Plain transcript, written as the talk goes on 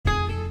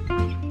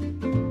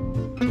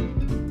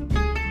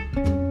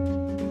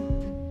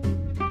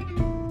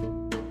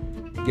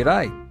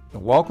G'day,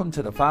 and welcome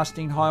to the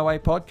Fasting Highway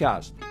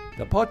podcast,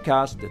 the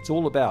podcast that's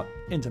all about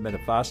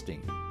intermittent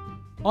fasting.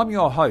 I'm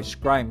your host,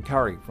 Graham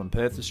Curry from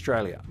Perth,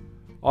 Australia.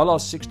 I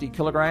lost 60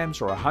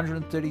 kilograms or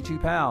 132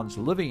 pounds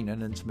living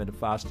an intermittent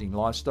fasting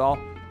lifestyle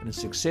and have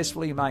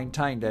successfully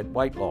maintained that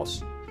weight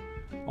loss.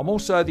 I'm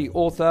also the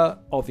author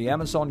of the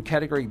Amazon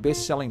category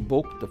best-selling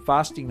book, The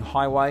Fasting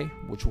Highway,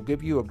 which will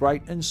give you a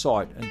great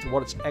insight into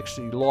what it's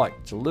actually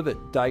like to live it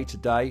day to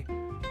day,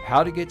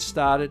 how to get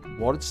started,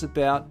 what it's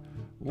about,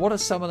 what are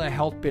some of the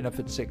health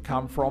benefits that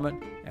come from it,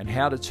 and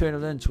how to turn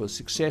it into a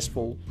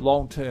successful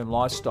long-term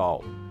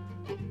lifestyle.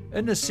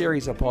 In this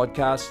series of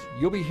podcasts,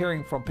 you'll be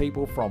hearing from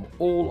people from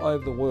all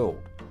over the world,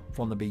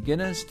 from the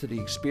beginners to the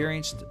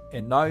experienced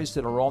and those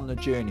that are on the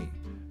journey.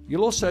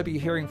 You'll also be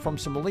hearing from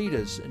some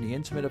leaders in the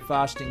intermittent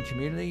fasting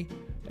community,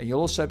 and you'll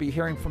also be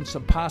hearing from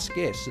some past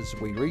guests as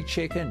we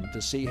recheck in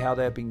to see how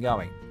they've been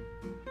going.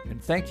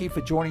 And thank you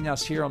for joining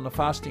us here on the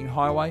Fasting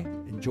Highway.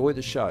 Enjoy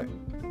the show.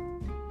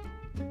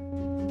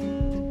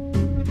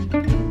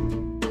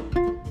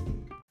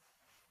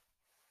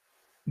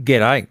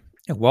 G'day,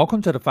 and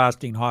welcome to the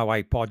Fasting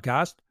Highway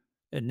podcast,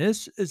 and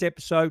this is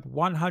episode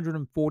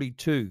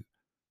 142.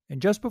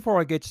 And just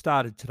before I get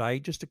started today,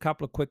 just a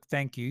couple of quick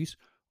thank yous.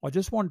 I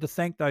just wanted to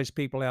thank those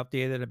people out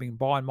there that have been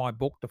buying my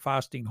book, The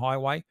Fasting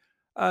Highway.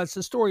 It's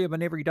the story of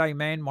an everyday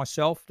man,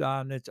 myself,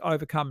 that's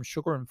overcome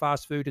sugar and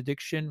fast food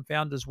addiction,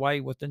 found his way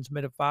with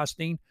intermittent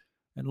fasting,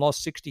 and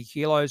lost 60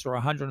 kilos or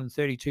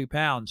 132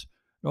 pounds.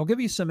 And I'll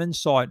give you some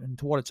insight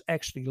into what it's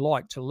actually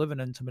like to live an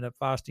intermittent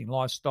fasting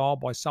lifestyle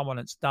by someone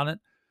that's done it,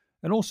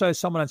 and also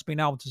someone that's been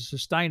able to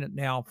sustain it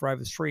now for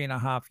over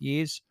 3.5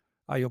 years.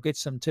 You'll get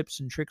some tips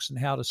and tricks on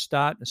how to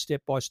start, a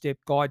step-by-step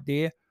guide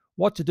there.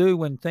 What to do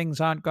when things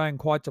aren't going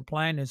quite to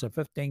plan. There's a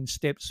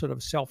 15-step sort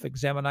of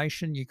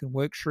self-examination you can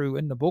work through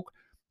in the book,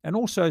 and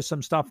also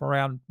some stuff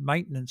around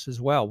maintenance as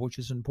well, which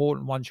is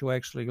important once you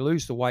actually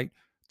lose the weight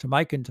to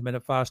make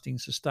intermittent fasting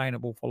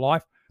sustainable for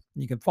life.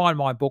 And you can find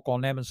my book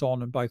on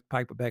Amazon in both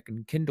paperback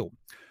and Kindle.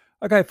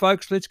 Okay,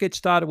 folks, let's get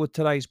started with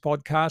today's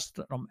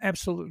podcast. I'm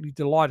absolutely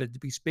delighted to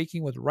be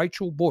speaking with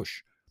Rachel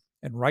Bush.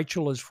 And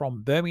Rachel is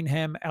from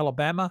Birmingham,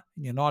 Alabama,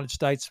 in the United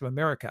States of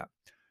America.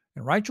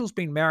 And Rachel's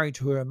been married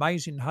to her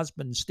amazing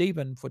husband,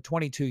 Stephen, for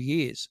 22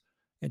 years.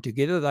 And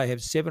together they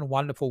have 7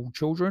 wonderful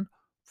children,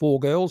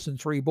 4 girls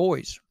and 3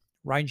 boys,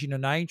 ranging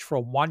in age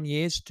from 1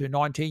 year to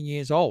 19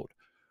 years old.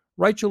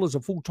 Rachel is a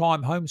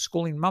full-time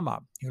homeschooling mama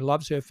who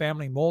loves her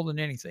family more than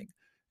anything.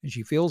 And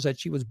she feels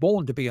that she was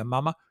born to be a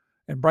mama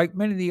and break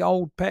many of the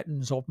old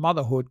patterns of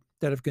motherhood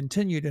that have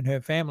continued in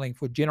her family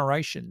for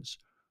generations.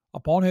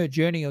 Upon her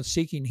journey of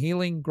seeking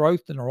healing,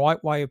 growth, and the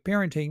right way of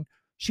parenting,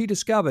 she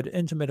discovered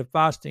intermittent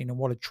fasting and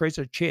what a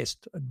treasure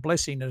chest and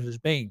blessing it has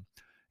been.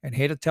 And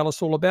here to tell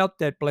us all about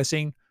that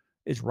blessing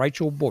is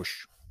Rachel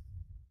Bush.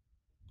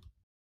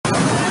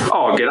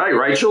 Oh, g'day,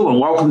 Rachel, and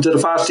welcome to the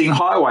Fasting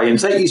Highway. And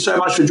thank you so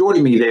much for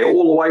joining me there,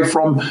 all the way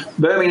from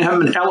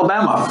Birmingham,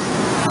 Alabama.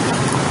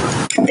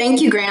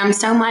 Thank you, Graham,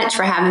 so much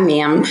for having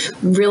me. I'm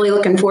really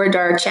looking forward to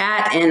our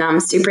chat, and I'm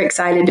super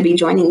excited to be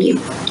joining you.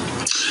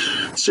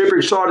 Super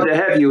excited to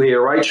have you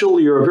here, Rachel.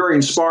 You're a very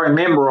inspiring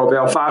member of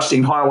our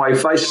Fasting Highway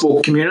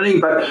Facebook community.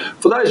 But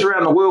for those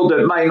around the world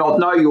that may not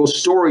know your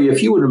story,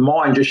 if you wouldn't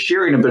mind just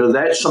sharing a bit of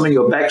that, some of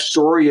your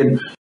backstory and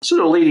sort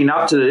of leading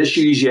up to the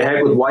issues you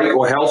had with weight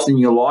or health in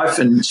your life,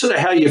 and sort of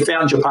how you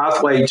found your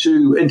pathway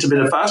to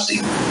intermittent fasting.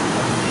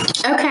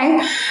 Okay.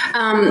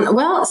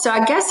 So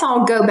I guess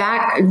I'll go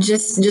back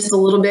just a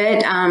little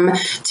bit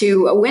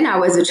to when I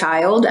was a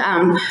child.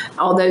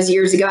 All those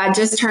years ago, I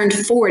just turned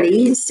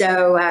 40.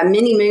 So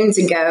many moons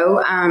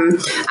ago,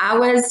 I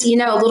was,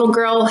 a little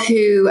girl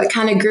who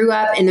kind of grew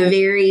up in a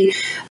very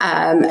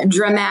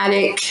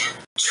traumatic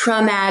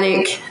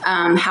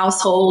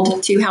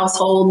household, 2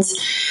 households.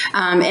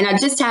 And I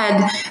just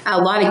had a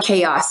lot of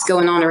chaos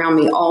going on around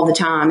me all the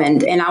time.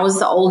 And I was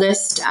the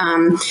oldest.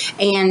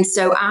 And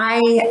so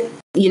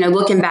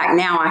looking back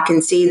now, I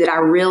can see that I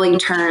really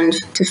turned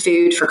to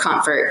food for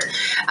comfort.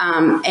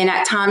 And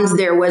at times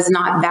there was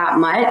not that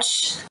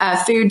much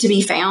food to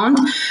be found.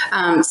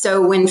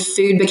 So when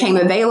food became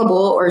available,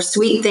 or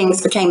sweet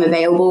things became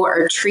available,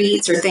 or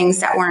treats or things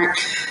that weren't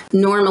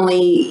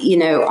normally,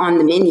 on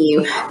the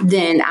menu,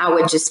 then I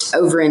would just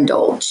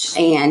overindulge.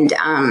 And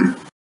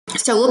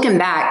so looking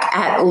back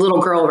at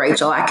little girl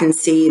Rachel, I can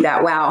see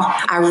that, wow,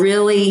 I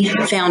really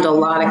found a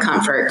lot of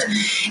comfort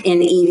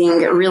in eating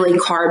really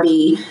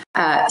carby,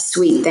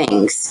 sweet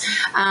things.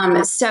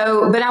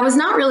 But I was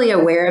not really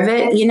aware of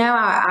it.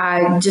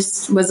 I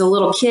just was a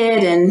little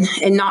kid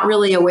and not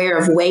really aware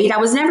of weight. I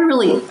was never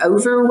really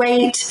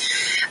overweight.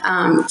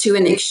 to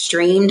an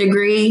extreme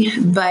degree,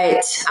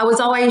 but I was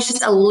always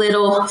just a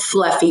little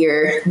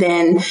fluffier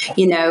than,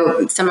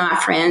 some of my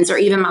friends or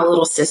even my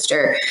little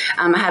sister.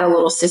 I had a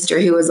little sister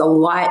who was a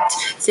lot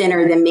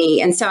thinner than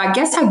me. And so I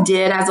guess I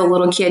did, as a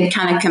little kid,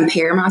 kind of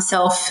compare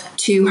myself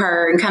to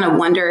her and kind of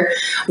wonder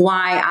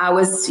why I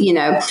was,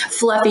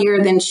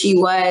 fluffier than she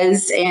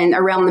was and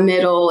around the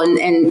middle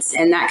and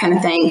that kind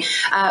of thing.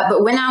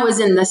 But when I was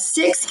in the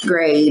 6th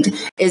grade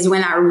is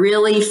when I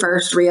really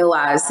first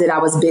realized that I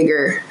was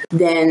bigger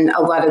than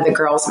a lot of the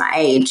girls my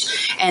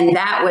age. And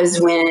that was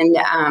when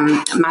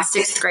my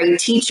 6th grade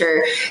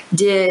teacher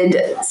did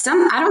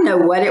I don't know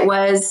what it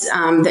was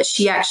that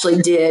she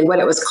actually did, what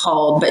it was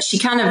called, but she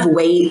kind of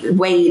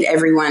weighed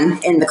everyone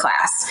in the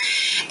class.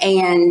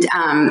 And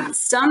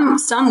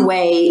some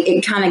way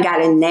it kind of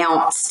got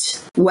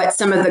announced what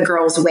some of the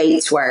girls'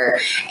 weights were.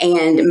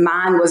 And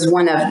mine was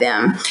one of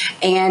them.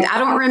 And I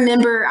don't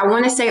remember, I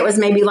want to say it was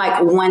maybe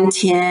like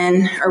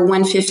 110 or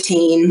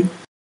 115.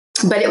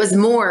 But it was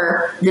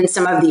more than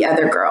some of the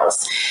other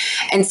girls.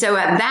 And so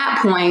at that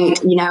point,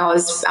 I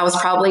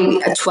was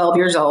probably 12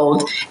 years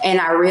old,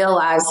 and I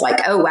realized like,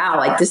 oh, wow,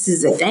 like this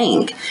is a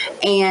thing.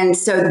 And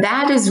so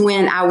that is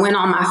when I went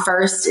on my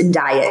first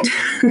diet.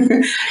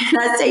 And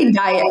I say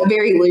diet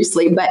very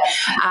loosely, but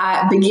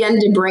I began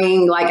to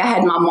bring, like I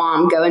had my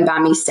mom go and buy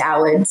me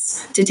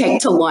salads to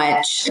take to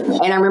lunch.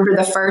 And I remember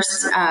the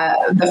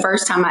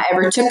first time I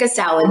ever took a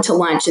salad to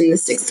lunch in the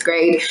 6th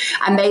grade,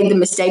 I made the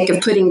mistake of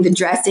putting the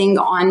dressing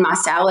on my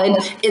salad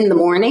in the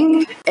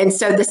morning. And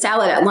so the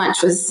salad at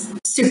lunch was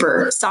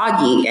super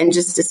soggy and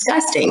just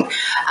disgusting.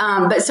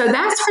 But so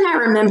that's when I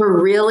remember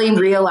really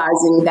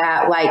realizing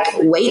that like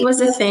weight was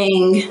a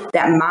thing,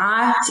 that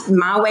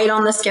my weight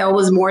on the scale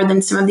was more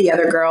than some of the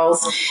other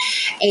girls.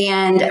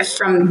 And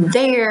from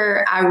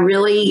there, I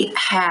really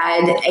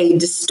had a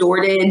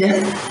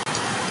distorted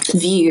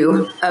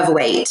view of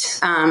weight.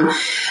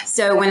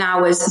 So when I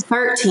was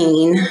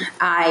 13, in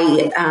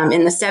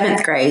the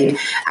 7th grade,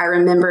 I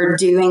remember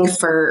doing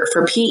for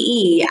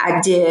PE,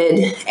 I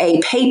did a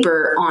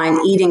paper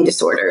on eating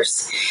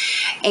disorders.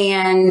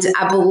 And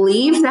I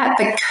believe that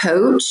the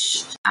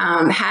coach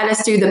had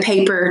us do the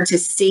paper to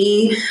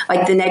see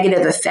like the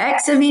negative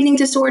effects of eating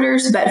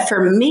disorders. But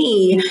for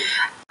me,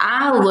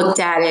 I looked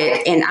at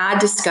it and I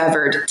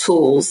discovered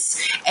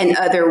tools and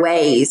other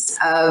ways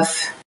of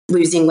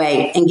losing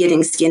weight and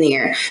getting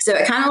skinnier. So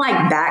it kind of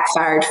like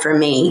backfired for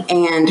me,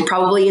 and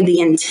probably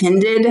the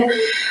intended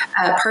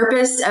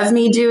purpose of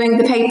me doing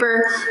the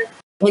paper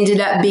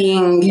ended up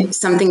being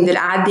something that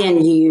I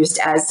then used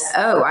as,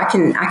 oh, I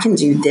can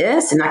do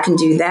this and I can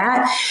do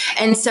that.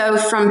 And so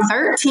from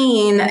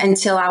 13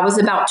 until I was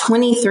about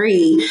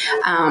 23,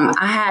 I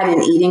had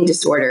an eating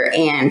disorder.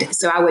 And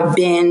so I would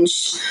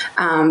binge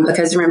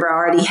because remember, I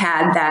already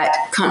had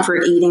that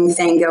comfort eating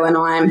thing going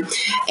on.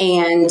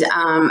 And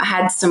I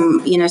had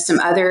some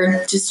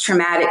other just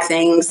traumatic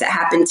things that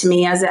happened to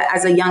me as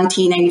a young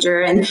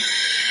teenager.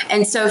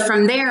 And so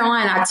from there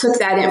on, I took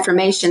that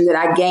information that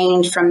I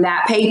gained from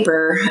that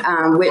paper,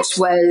 which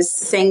was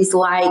things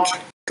like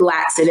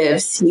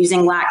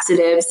using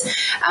laxatives,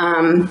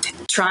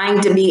 trying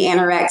to be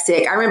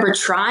anorexic. I remember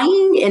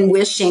trying and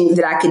wishing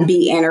that I could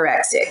be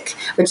anorexic,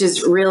 which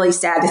is really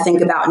sad to think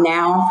about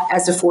now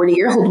as a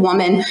 40-year-old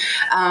woman.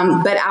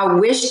 But I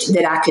wished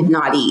that I could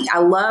not eat. I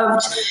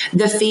loved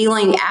the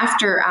feeling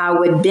after I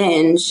would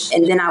binge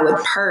and then I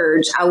would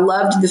purge. I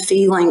loved the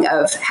feeling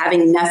of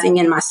having nothing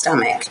in my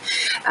stomach.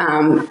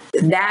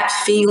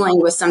 That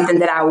feeling was something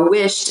that I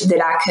wished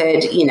that I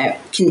could,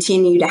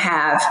 continue to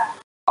have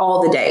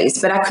all the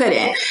days, but I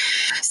couldn't.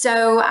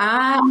 So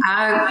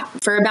I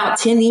for about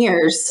 10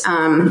 years,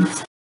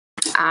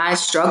 I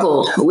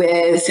struggled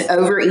with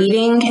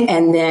overeating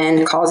and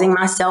then causing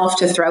myself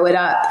to throw it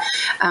up,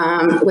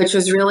 which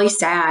was really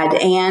sad.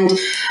 And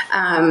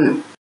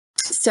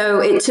so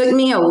it took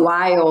me a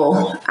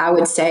while, I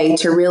would say,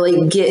 to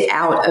really get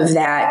out of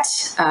that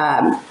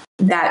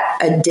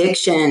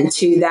addiction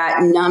to that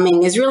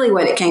numbing is really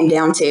what it came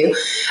down to.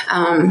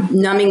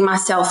 Numbing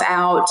myself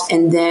out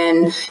and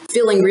then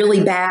feeling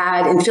really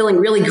bad and feeling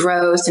really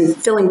gross and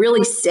feeling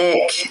really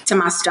sick to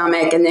my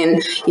stomach. And then,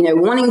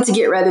 wanting to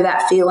get rid of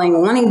that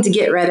feeling, wanting to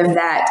get rid of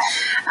that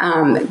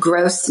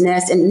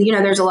grossness. And,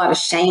 there's a lot of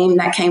shame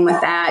that came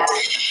with that.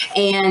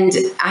 And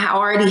I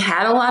already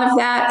had a lot of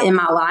that in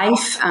my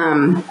life.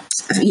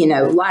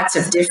 Lots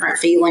of different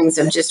feelings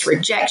of just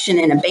rejection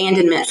and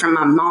abandonment from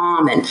my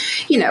mom, and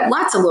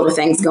lots of little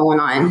things going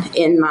on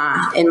in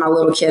my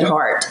little kid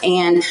heart.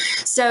 And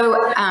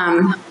so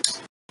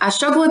I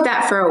struggled with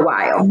that for a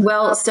while.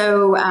 Well,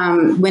 so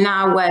when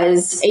I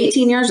was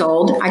 18 years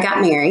old, I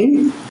got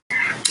married.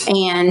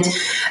 And,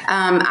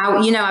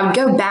 I would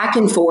go back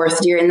and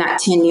forth during that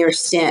 10-year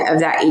stint of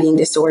that eating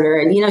disorder.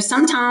 And,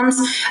 sometimes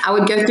I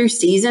would go through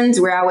seasons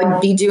where I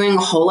would be doing a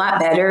whole lot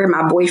better.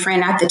 My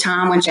boyfriend at the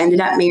time, which I ended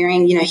up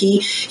marrying,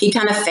 he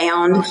kind of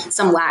found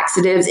some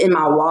laxatives in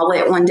my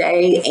wallet one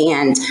day.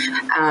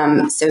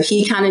 And so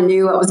he kind of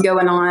knew what was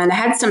going on. I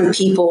had some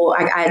people,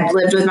 I had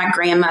lived with my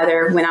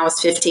grandmother when I was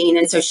 15.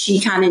 And so she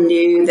kind of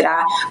knew that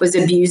I was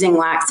abusing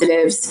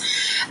laxatives.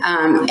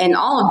 And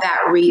all of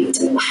that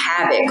wreaked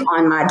havoc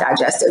on my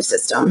digestive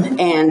system.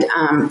 And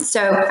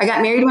so I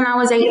got married when I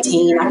was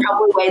 18. I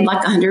probably weighed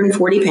like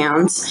 140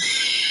 pounds.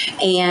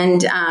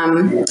 And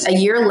a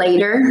year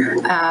later,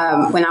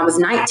 when I was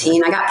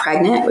 19, I got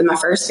pregnant with my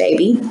first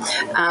baby.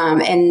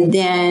 And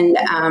then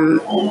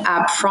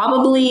I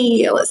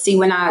probably,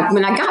 when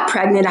I got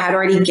pregnant, I had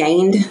already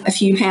gained a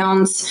few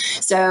pounds.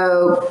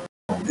 So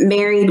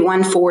married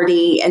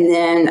 140, and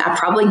then I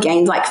probably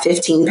gained like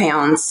 15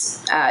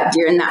 pounds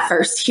during that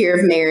first year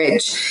of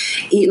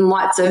marriage, eating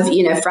lots of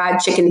fried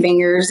chicken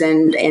fingers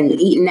and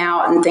eating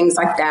out and things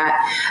like that.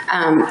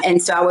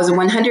 And so I was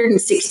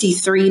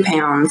 163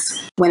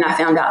 pounds when I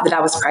found out that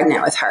I was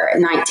pregnant with her at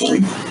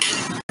 19.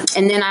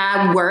 And then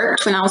I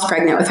worked when I was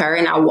pregnant with her,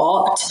 and I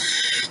walked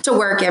to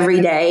work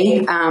every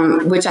day,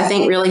 which I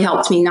think really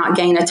helped me not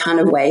gain a ton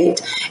of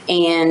weight.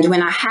 And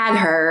when I had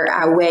her,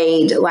 I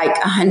weighed like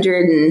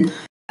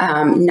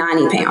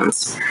 190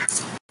 pounds.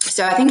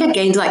 So I think I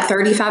gained like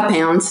 35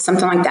 pounds,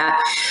 something like that.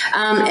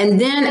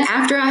 And then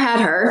after I had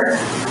her,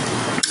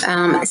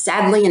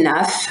 sadly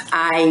enough,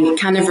 I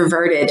kind of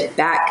reverted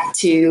back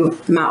to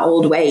my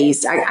old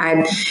ways.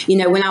 I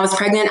when I was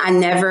pregnant, I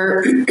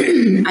never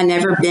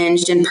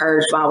binged and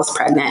purged while I was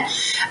pregnant.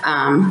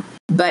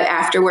 But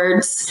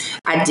afterwards,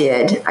 I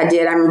did. I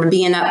remember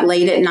being up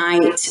late at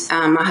night.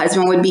 My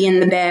husband would be in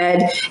the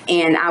bed,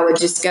 and I would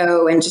just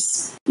go and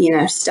just,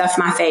 stuff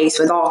my face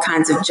with all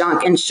kinds of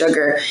junk and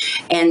sugar,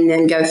 and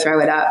then go throw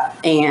it up.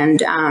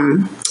 And,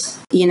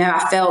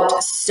 I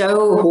felt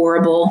so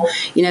horrible.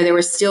 There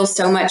was still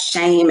so much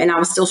shame, and I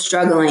was still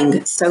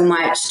struggling so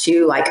much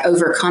to like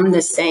overcome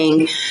this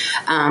thing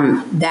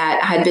that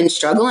I had been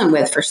struggling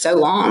with for so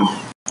long.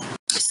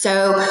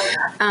 So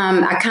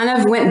I kind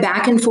of went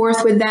back and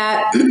forth with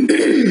that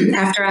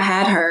after I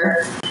had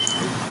her.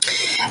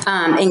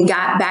 And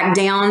got back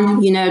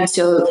down,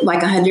 to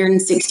like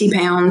 160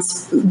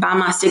 pounds by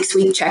my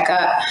 6-week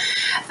checkup.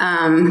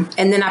 And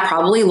then I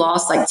probably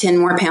lost like 10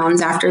 more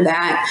pounds after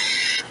that.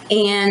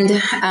 And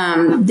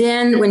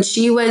then when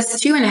she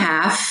was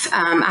 2.5,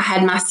 I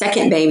had my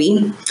second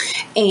baby.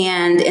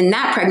 And in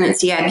that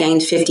pregnancy, I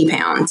gained 50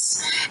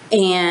 pounds.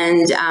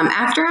 And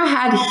after I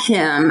had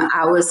him,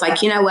 I was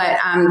like, you know what?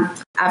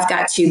 I've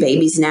got 2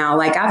 babies now.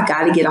 Like, I've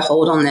got to get a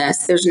hold on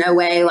this. There's no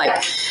way.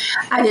 Like,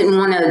 I didn't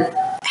want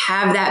to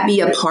have that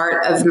be a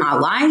part of my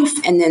life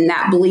and then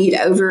that bleed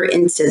over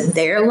into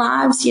their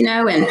lives,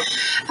 And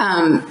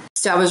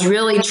so I was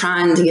really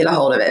trying to get a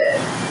hold of it.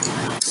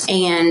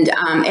 And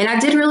I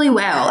did really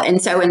well.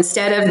 And so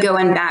instead of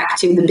going back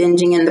to the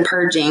binging and the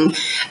purging,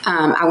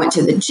 I went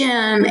to the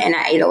gym and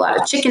I ate a lot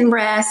of chicken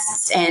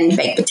breasts and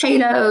baked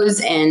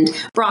potatoes and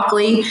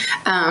broccoli.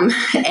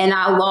 And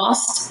I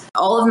lost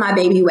all of my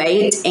baby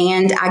weight,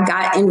 and I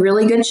got in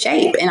really good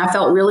shape, and I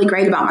felt really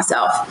great about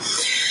myself.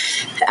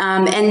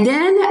 And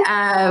then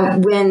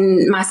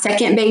when my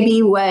second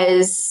baby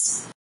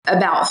was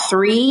about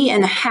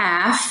 3.5,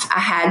 I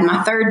had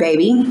my third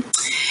baby.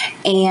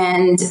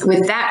 And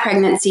with that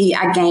pregnancy,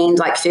 I gained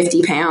like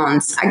 50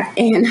 pounds.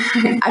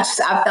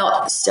 I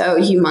felt so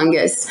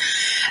humongous.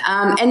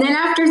 And then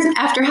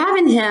after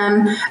having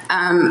him,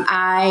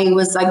 I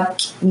was like,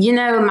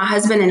 my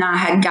husband and I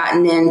had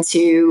gotten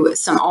into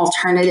some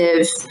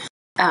alternative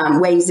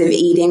ways of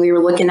eating. We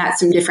were looking at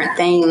some different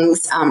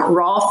things.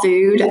 Raw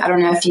food. I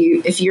don't know if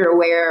you're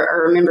aware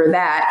or remember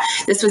that.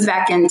 This was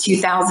back in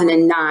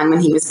 2009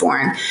 when he was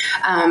born.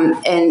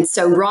 And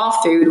so raw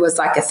food was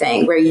like a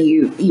thing where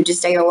you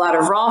just ate a lot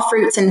of raw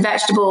fruits and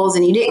vegetables,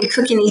 and you didn't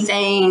cook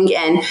anything.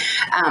 And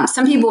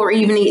some people were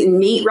even eating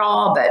meat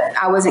raw, but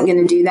I wasn't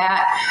going to do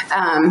that.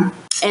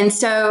 And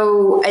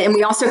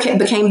we also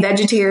became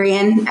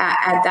vegetarian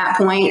at that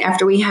point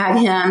after we had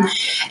him.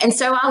 And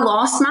so I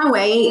lost my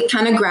weight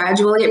kind of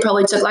gradually. It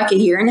probably took like 1.5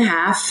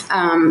 years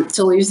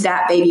to lose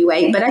that baby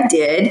weight, but I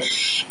did.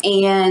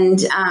 And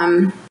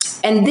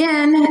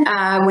then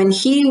when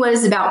he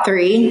was about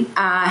 3,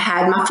 I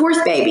had my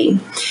fourth baby.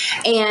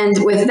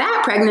 And with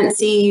that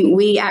pregnancy,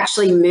 we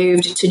actually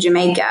moved to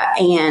Jamaica,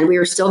 and we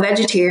were still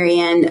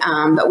vegetarian,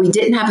 but we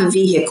didn't have a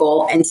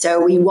vehicle. And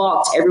so we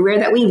walked everywhere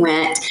that we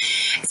went.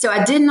 So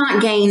I did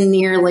not gain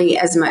nearly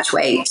as much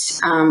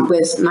weight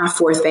with my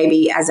fourth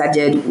baby as I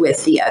did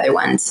with the other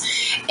ones.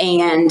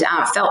 And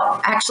I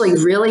felt actually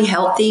really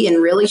healthy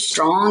and really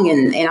strong,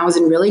 and I was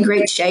in really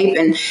great shape.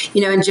 And,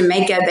 in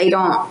Jamaica, they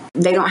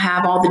don't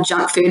have all the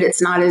junk food.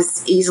 It's not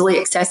as easily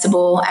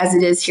accessible as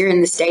it is here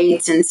in the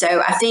States. And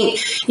so I think,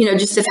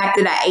 just the fact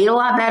that I ate a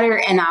lot better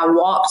and I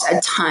walked a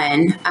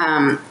ton.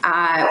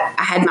 I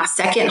had my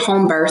second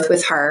home birth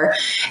with her,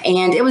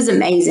 and it was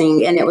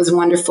amazing and it was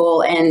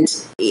wonderful and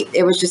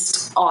it was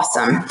just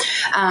awesome.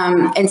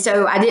 And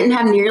so I didn't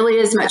have nearly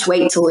as much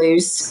weight to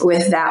lose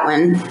with that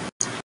one.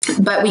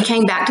 But we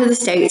came back to the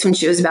States when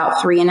she was about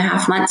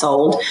 3.5 months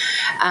old,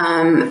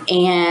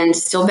 and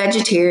still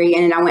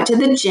vegetarian. And I went to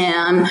the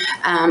gym.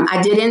 I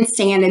did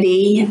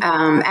Insanity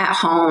at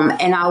home,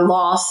 and I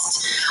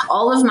lost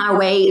all of my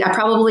weight. I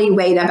probably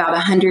weighed about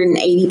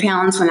 180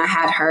 pounds when I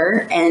had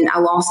her, and I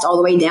lost all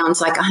the way down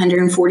to like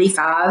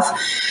 145.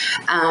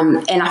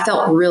 And I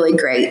felt really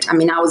great. I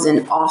mean, I was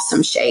in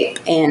awesome shape,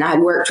 and I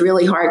worked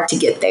really hard to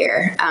get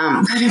there.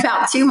 But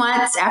about 2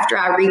 months after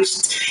I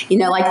reached,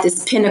 like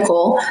this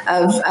pinnacle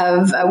of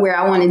where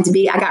I wanted to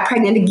be, I got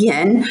pregnant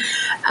again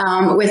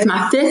with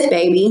my fifth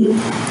baby.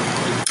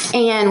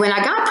 And when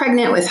I got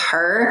pregnant with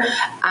her,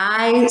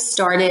 I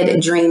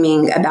started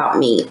dreaming about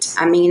meat.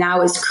 I mean, I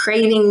was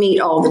craving meat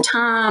all the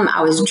time.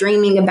 I was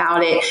dreaming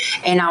about it.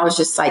 And I was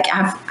just like,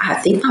 I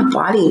think my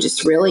body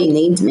just really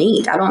needs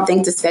meat. I don't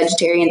think this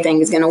vegetarian thing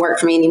is going to work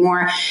for me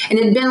anymore. And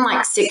it had been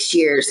like 6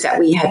 years that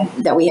we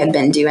had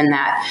been doing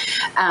that.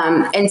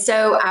 And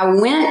so I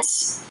went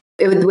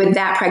with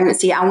that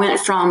pregnancy, I went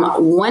from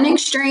one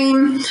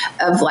extreme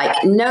of like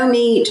no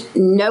meat,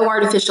 no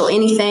artificial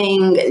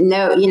anything,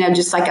 no,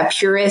 just like a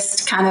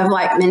purist kind of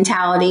like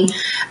mentality,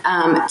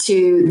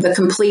 to the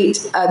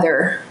complete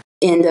other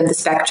end of the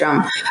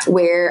spectrum,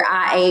 where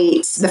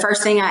the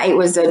first thing I ate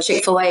was a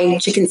Chick-fil-A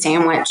chicken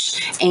sandwich.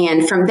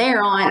 And from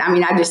there on, I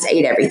mean, I just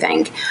ate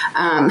everything.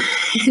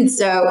 And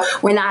so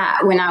when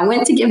I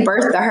went to give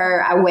birth to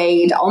her, I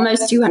weighed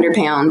almost 200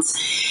 pounds,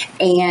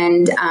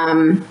 and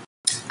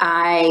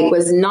I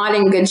was not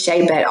in good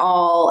shape at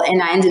all,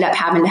 and I ended up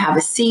having to have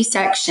a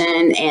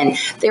C-section, and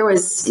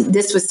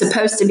this was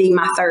supposed to be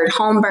my third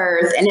home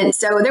birth, and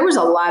so there was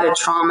a lot of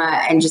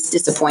trauma and just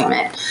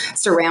disappointment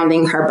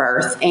surrounding her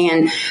birth,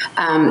 and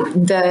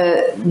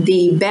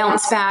the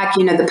bounce back,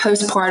 the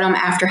postpartum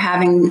after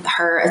having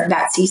her,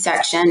 that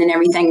C-section and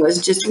everything,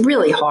 was just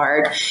really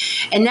hard.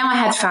 And now I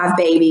had 5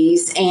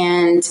 babies,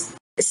 and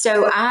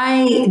so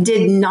I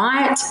did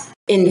not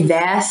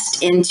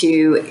invest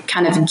into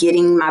kind of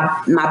getting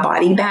my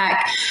body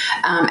back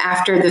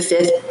after the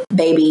 5th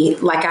baby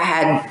like I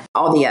had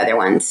all the other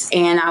ones.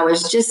 And I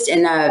was just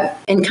in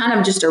kind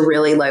of just a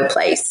really low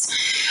place.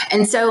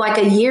 And so like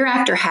a year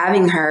after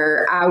having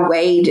her, I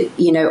weighed,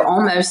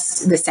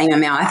 almost the same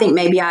amount. I think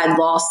maybe I had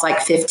lost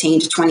like 15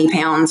 to 20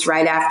 pounds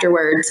right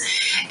afterwards.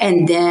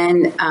 And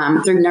then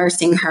through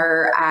nursing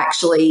her, I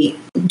actually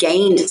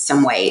gained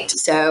some weight.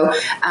 So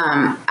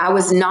I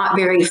was not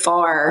very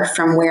far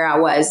from where I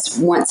was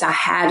once I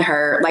had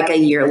her, like a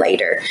year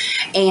later.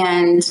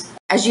 And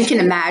as you can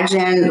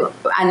imagine,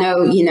 I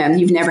know,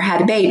 you've never had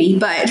a baby,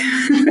 but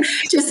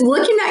just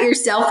looking at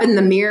yourself in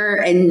the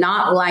mirror and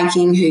not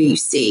liking who you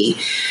see,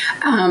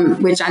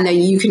 which I know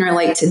you can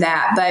relate to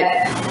that, but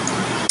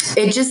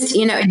it just,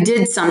 it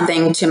did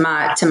something to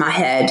my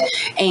head.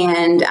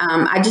 And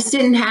I just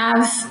didn't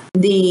have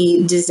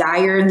the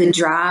desire, the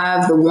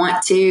drive, the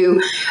want to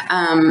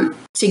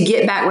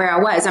get back where I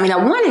was. I mean, I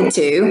wanted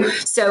to,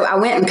 so I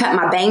went and cut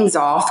my bangs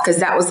off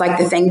because that was like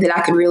the thing that I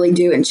could really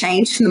do and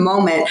change in the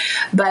moment.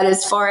 But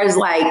as far as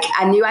like,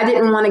 I knew I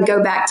didn't want to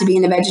go back to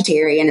being a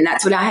vegetarian, and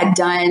that's what I had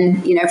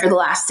done, for the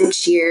last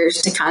 6 years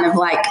to kind of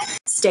like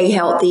stay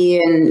healthy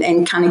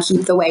and kind of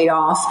keep the weight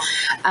off.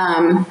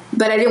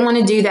 But I didn't want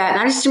to do that,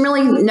 and I just didn't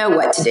really know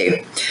what to do.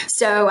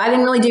 So I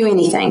didn't really do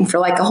anything for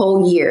like a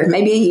whole year,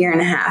 maybe a year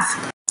and a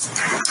half.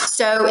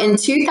 So in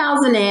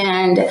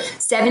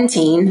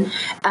 2017,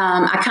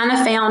 I kind of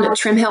found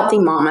Trim Healthy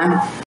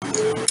Mama.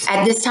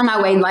 At this time,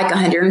 I weighed like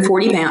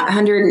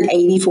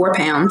 184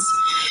 pounds.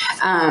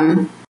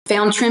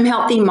 Found Trim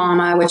Healthy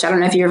Mama, which I don't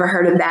know if you ever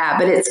heard of that,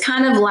 but it's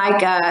kind of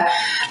like a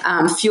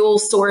fuel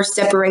source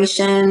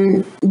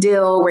separation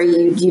deal where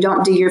you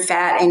don't do your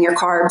fat and your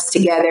carbs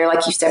together,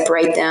 like you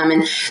separate them.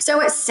 And so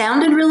it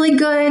sounded really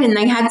good, and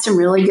they had some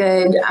really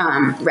good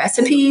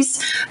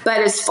recipes.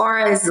 But as far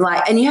as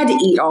like, and you had to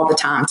eat all the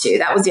time too.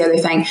 That was the other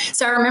thing.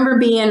 So I remember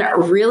being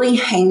really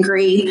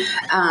hangry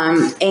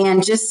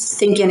and just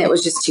thinking it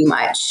was just too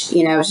much.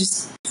 It was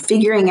just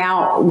figuring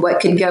out what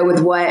could go with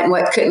what and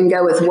what couldn't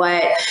go with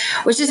what,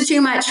 was just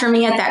too much for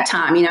me at that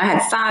time. I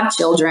had 5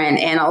 children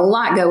and a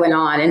lot going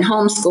on, and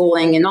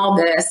homeschooling and all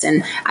this,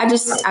 and I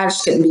just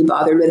couldn't be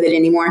bothered with it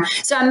anymore.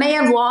 So I may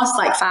have lost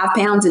like 5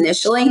 pounds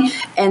initially,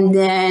 and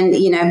then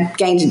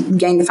gained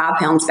the 5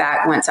 pounds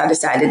back once I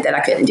decided that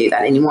I couldn't do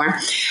that anymore.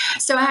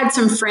 So I had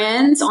some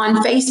friends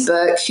on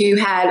Facebook who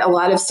had a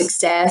lot of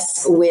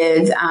success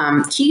with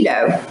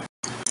keto.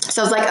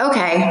 So I was like,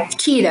 okay,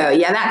 keto.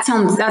 Yeah, that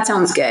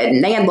sounds good.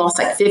 And they had lost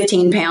like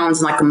 15 pounds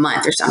in like a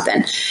month or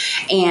something.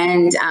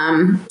 And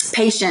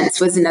patience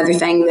was another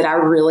thing that I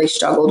really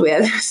struggled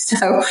with.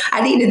 So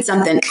I needed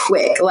something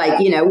quick. Like,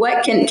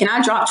 what can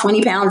I drop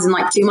 20 pounds in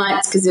like 2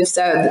 months? Because if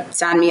so,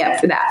 sign me up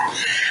for that.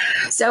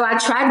 So I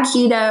tried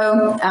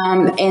keto,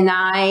 and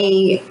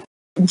I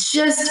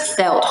just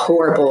felt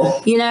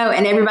horrible,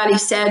 and everybody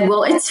said,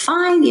 well, it's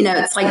fine.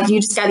 It's like, you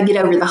just got to get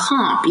over the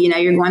hump.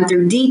 You're going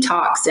through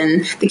detox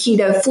and the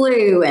keto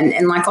flu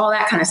and like all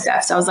that kind of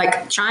stuff. So I was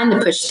like trying to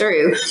push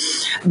through,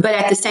 but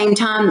at the same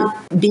time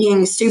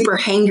being super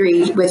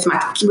hangry with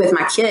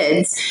my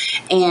kids,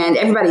 and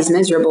everybody's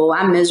miserable.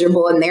 I'm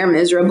miserable and they're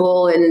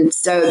miserable. And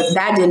so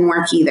that didn't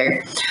work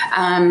either.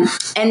 And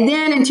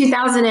then in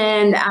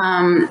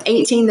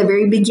 2018, the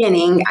very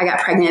beginning, I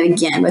got pregnant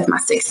again with my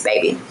sixth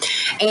baby.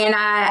 And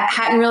I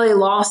hadn't really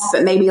lost,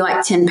 but maybe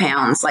like 10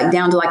 pounds, like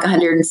down to like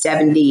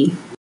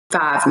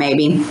 175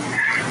 maybe.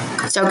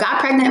 So got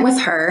pregnant with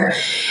her.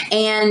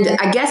 And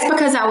I guess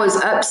because I was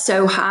up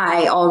so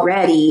high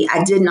already,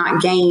 I did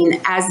not gain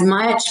as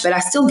much, but I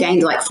still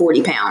gained like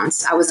 40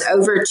 pounds. I was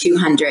over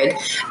 200,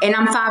 and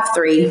I'm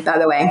 5'3", by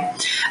the way.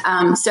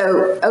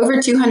 So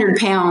over 200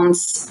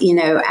 pounds,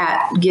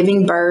 at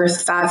giving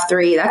birth,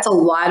 5'3", that's a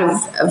lot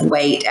of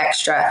weight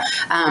extra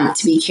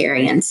to be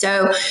carrying.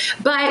 So,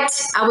 but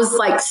I was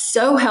like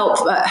so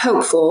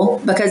hopeful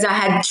because I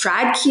had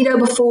tried keto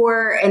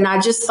before, and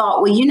I just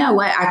thought, well, you know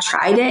what? I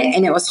tried it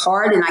and it was hard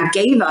and I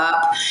gave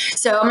up.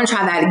 So I'm going to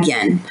try that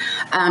again.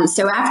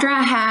 So after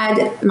I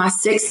had my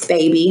sixth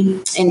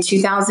baby in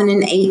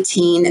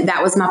 2018,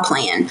 that was my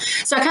plan.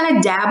 So I kind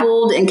of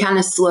dabbled and kind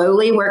of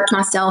slowly worked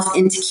myself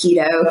into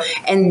keto.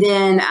 And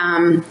then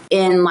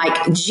in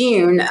like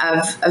June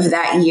of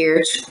that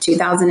year,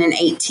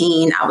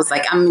 2018, I was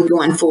like, I'm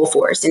going full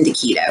force into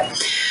keto.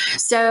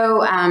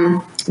 So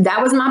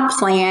that was my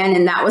plan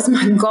and that was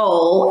my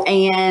goal.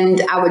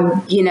 And I would,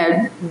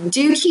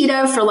 do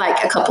keto for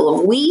like a couple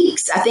of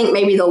weeks. I think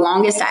maybe the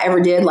longest I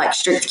ever did like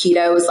strict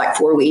keto was like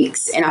 4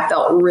 weeks. And I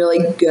felt really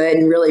good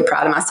and really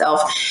proud of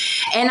myself.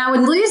 And I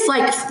would lose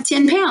like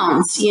 10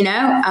 pounds,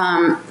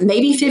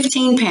 maybe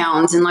 15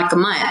 pounds in like a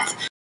month.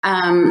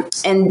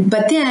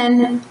 But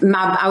then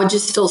I would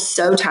just feel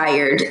so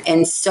tired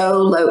and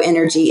so low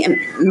energy. And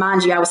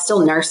mind you, I was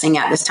still nursing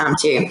at this time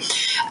too.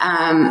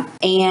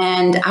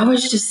 And I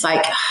was just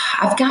like,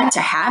 I've got to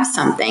have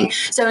something.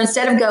 So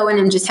instead of going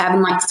and just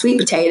having like sweet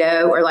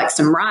potato or like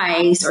some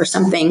rice or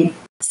something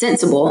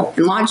sensible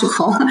and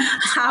logical,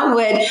 I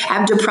would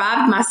have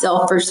deprived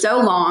myself for so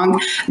long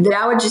that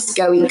I would just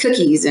go eat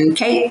cookies and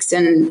cakes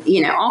and,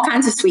 all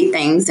kinds of sweet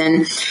things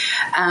and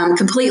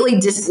completely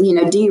just,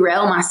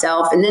 derail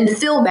myself and then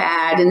feel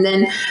bad and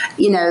then,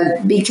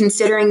 be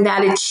considering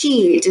that a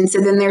cheat. And so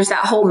then there's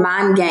that whole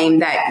mind game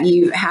that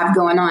you have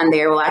going on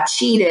there. Well, I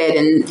cheated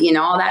and,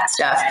 all that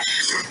stuff.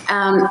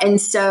 And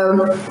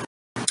so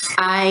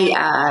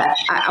I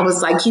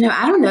was like,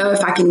 I don't know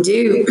if I can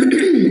do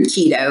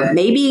keto.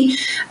 Maybe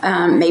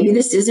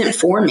this isn't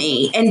for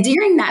me. And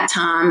during that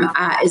time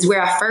is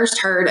where I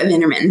first heard of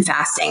intermittent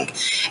fasting.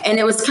 And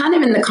it was kind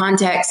of in the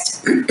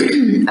context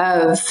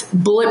of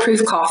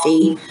bulletproof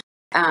coffee.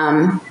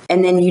 And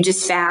then you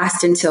just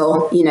fast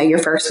until, your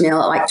first meal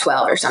at like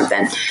 12 or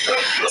something.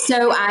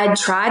 So I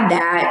tried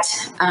that.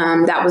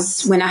 That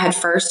was when I had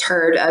first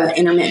heard of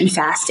intermittent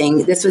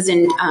fasting. This was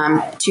in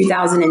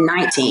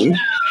 2019.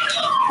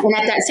 And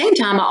at that same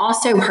time, I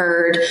also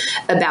heard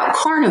about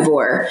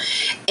carnivore.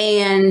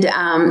 And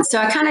so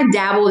I kind of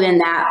dabbled in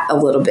that a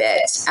little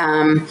bit.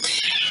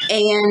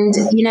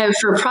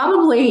 For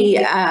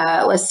probably,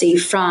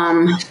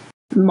 from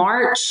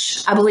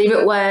March, I believe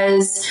it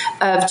was,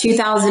 of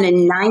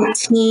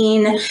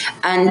 2019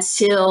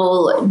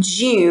 until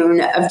June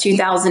of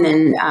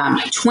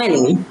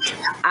 2020,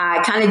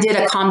 I kind of did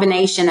a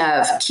combination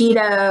of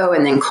keto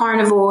and then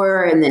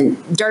carnivore and then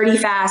dirty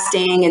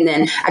fasting. And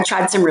then I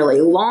tried some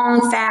really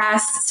long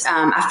fasts.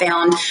 I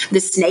found the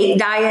snake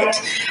diet,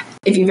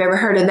 if you've ever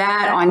heard of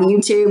that, on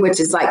YouTube, which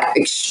is like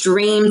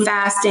extreme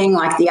fasting.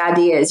 Like the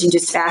idea is you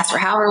just fast for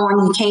however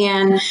long you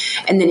can.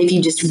 And then if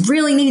you just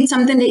really need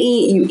something to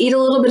eat, you eat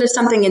a little bit of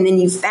something and then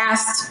you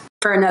fast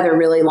for another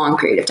really long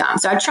period of time.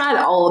 So I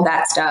tried all of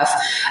that stuff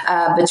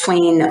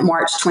between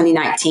March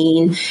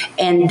 2019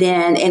 and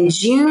then in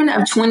June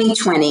of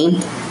 2020,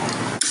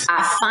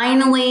 I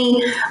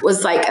finally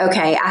was like,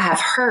 okay, I have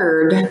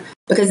heard,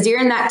 because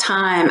during that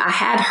time I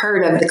had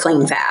heard of the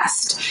clean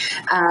fast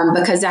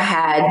because I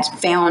had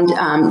found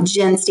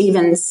Jen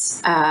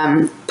Stevens'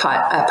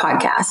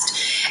 podcast.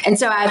 And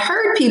so I had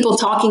heard people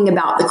talking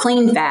about the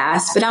clean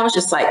fast, but I was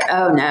just like,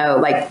 oh no,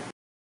 like,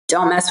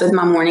 don't mess with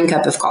my morning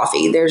cup of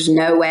coffee. There's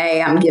no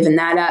way I'm giving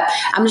that up.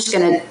 I'm just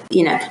going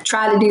to,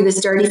 try to do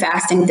this dirty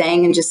fasting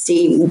thing and just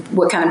see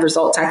what kind of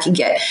results I could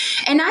get.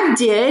 And I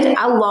did.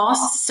 I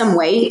lost some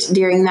weight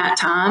during that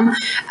time.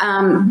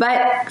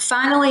 But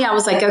finally, I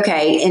was like,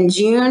 okay, in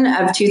June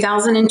of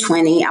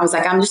 2020, I was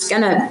like, I'm just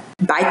going to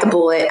bite the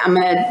bullet. I'm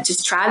going to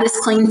just try this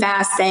clean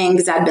fast thing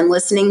because I've been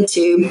listening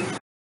to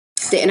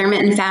the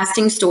Intermittent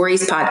Fasting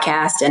Stories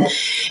podcast, and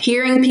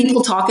hearing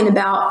people talking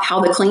about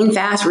how the clean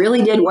fast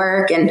really did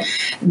work. And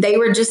they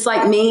were just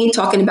like me,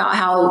 talking about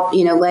how,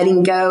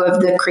 letting go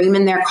of the cream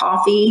in their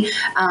coffee,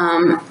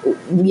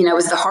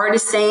 was the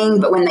hardest thing.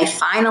 But when they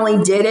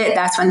finally did it,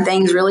 that's when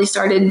things really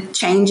started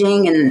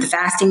changing and the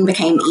fasting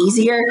became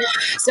easier.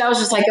 So I was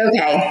just like,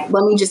 okay,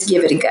 let me just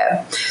give it a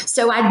go.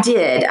 So I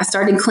did. I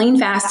started clean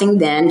fasting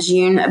then,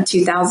 June of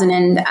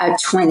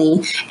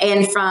 2020.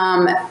 And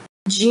from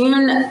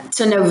June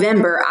to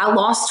November, I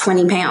lost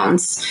 20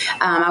 pounds.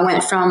 I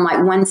went from like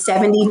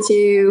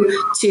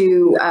 172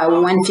 to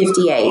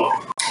 158.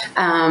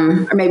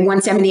 Or maybe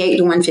 178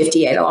 to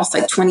 158. I lost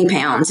like 20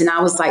 pounds. And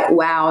I was like,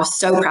 wow,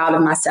 so proud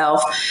of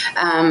myself.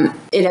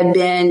 It had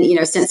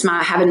been, since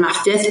having my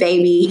fifth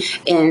baby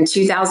in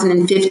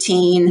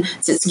 2015,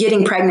 since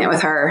getting pregnant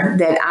with her,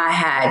 that I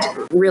had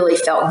really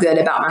felt good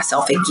about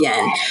myself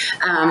again.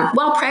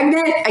 While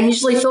pregnant, I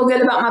usually feel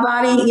good about my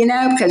body,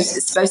 because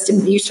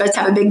you're supposed to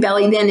have a big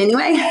belly then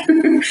anyway.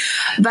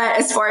 But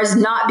as far as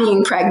not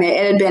being pregnant,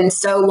 it had been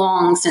so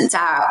long since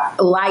I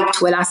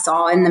liked what I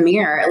saw in the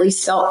mirror, at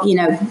least felt,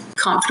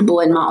 comfortable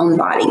in my own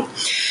body.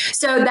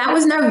 So that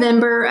was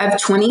November of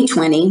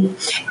 2020.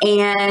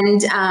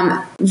 And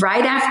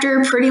right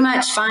after pretty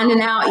much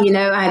finding out,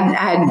 I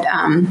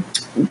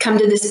had come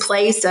to this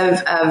place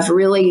of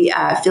really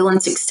feeling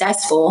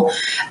successful,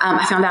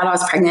 I found out I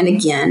was pregnant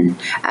again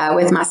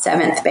with my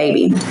seventh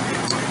baby.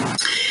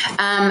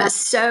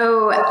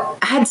 So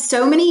I had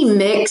so many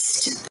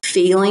mixed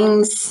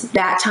feelings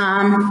that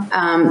time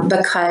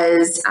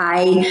because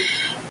I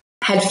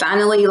had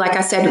finally, like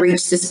I said,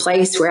 reached this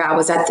place where I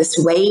was at this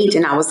weight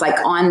and I was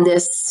like on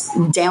this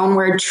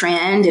downward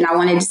trend, and I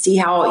wanted to see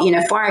how,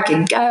 far I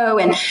could go.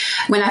 And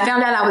when I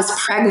found out I was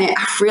pregnant,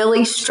 I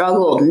really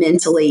struggled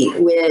mentally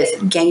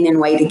with gaining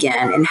weight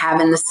again and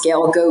having the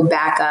scale go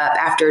back up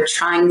after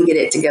trying to get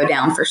it to go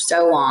down for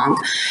so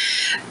long.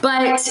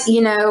 But,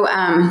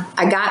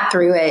 I got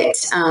through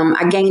it.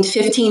 I gained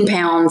 15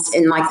 pounds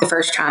in like the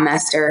first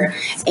trimester,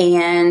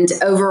 and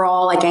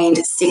overall I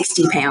gained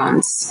 60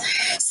 pounds.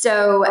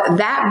 So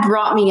that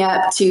brought me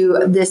up to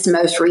this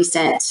most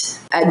recent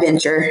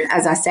adventure,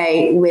 as I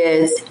say,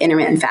 with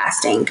intermittent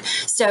fasting.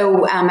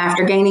 So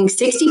after gaining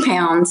 60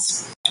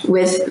 pounds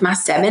with my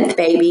seventh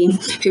baby,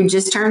 who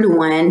just turned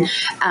one,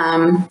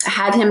 I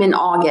had him in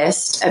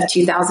August of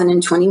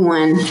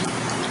 2021.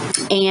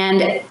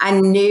 And I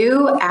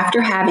knew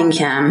after having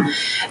him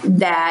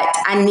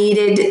that I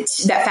needed,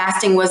 that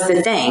fasting was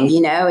the thing.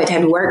 It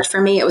had worked for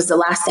me. It was the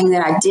last thing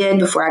that I did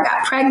before I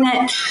got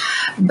pregnant.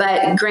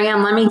 But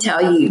Graham, let me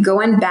tell you,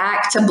 going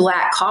back to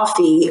black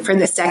coffee for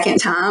the second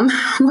time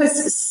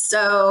was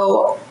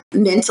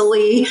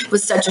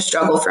such a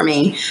struggle for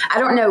me. I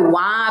don't know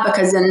why,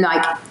 because in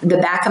like the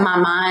back of my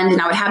mind,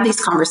 and I would have these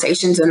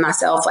conversations with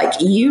myself, like,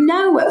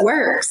 it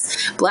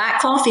works.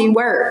 Black coffee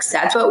works.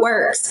 That's what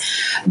works.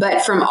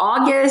 But from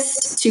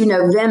August to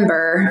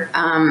November,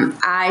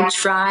 I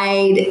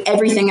tried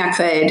everything I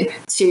could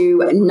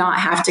to not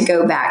have to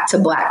go back to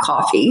black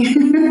coffee,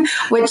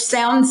 which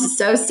sounds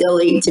so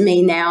silly to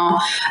me now.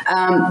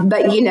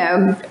 But,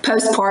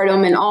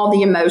 postpartum and all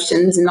the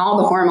emotions and all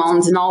the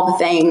hormones and all the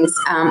things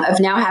of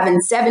now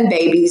having 7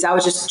 babies, I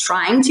was just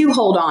trying to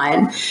hold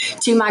on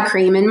to my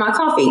cream and my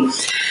coffee.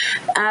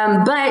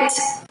 But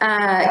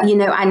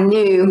I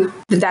knew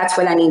that that's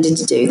what I needed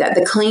to do, that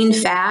the clean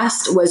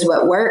fast was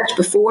what worked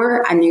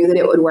before. I knew that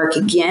it would work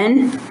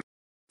again.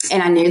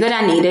 And I knew that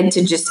I needed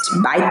to just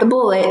bite the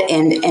bullet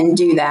and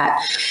do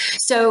that.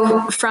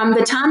 So from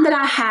the time that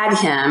I had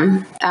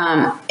him,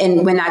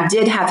 and when I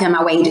did have him,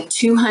 I weighed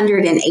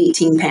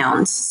 218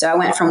 pounds. So I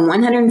went from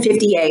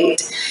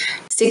 158,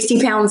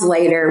 60 pounds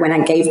later when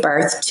I gave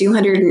birth,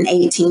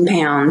 218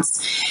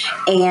 pounds.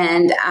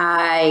 And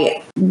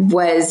I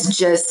was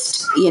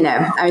just,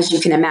 as you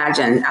can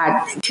imagine,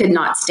 I could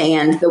not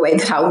stand the way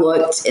that I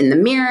looked in the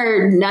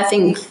mirror.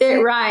 Nothing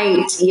fit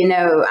right.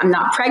 I'm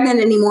not pregnant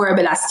anymore,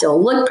 but I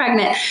still look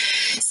pregnant.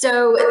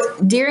 So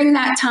during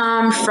that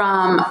time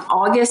from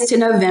August to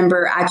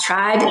November, I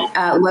tried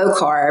low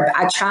carb.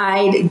 I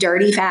tried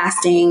dirty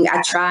fasting.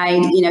 I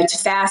tried, to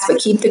fast but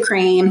keep the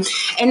cream.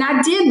 And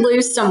I did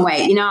lose some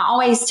weight. I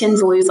always tend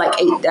to lose like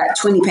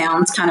 20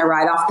 pounds kind of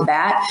right off the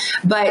bat.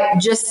 But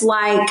just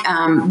like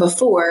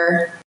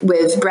before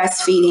with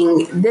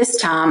breastfeeding, this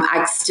time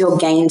I still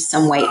gained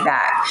some weight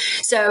back.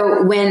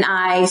 So when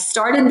I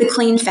started the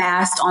clean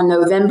fast on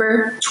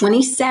November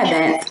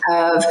 27th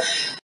of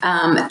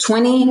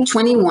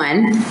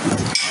 2021,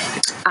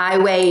 I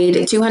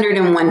weighed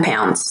 201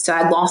 pounds. So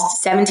I'd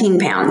lost 17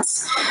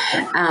 pounds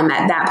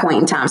at that point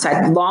in time. So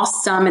I'd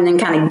lost some and then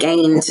kind of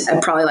gained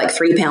probably like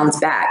 3 pounds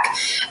back.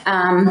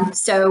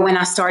 So when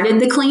I started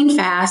the clean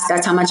fast,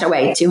 that's how much I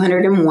weighed,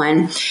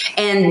 201.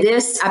 And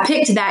I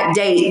picked that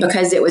date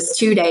because it was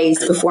 2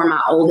 days before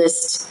my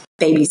oldest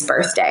baby's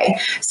birthday.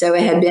 So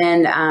it had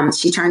been,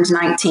 she turned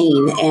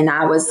 19, and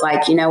I was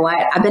like, you know what?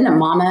 I've been a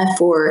mama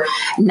for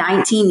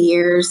 19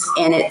 years,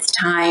 and it's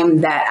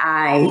time that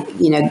I,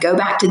 go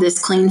back to this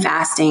clean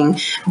fasting,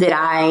 that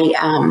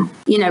I,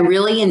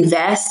 really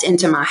invest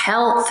into my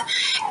health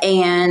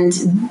and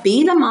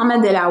be the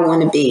mama that I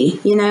want to be,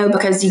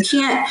 because you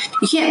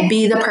can't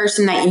be the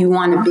person that you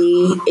want to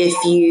be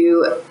if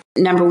you,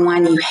 number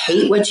one, you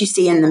hate what you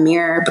see in the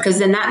mirror, because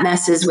then that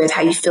messes with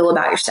how you feel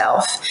about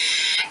yourself.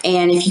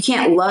 And if you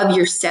can't love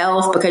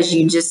yourself because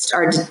you just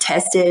are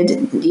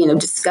disgusted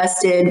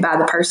by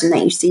the person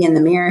that you see in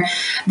the mirror,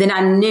 then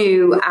I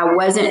knew I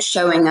wasn't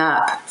showing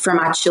up for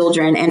my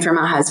children and for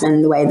my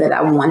husband the way that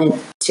I wanted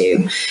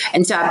to.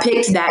 And so I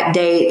picked that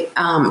date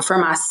for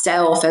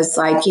myself as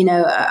like,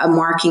 a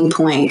marking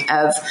point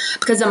of,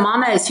 because a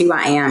mama is who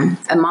I am.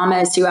 A mama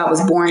is who I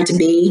was born to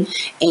be.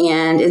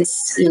 And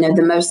it's,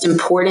 the most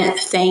important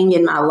thing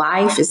in my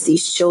life is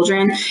these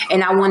children.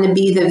 And I want to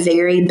be the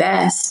very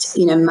best,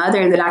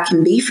 mother that I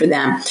can be for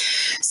them.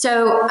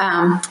 So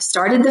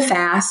started the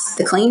fast,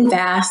 the clean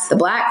fast, the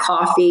black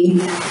coffee,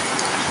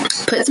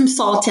 put some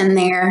salt in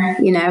there,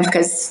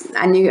 because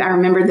I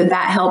remember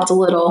that helped a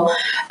little.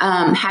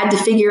 Had to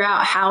figure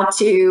out how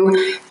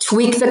to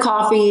tweak the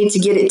coffee to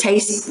get it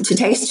to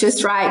taste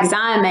just right, because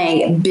I'm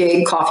a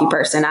big coffee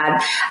person.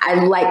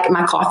 I like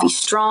my coffee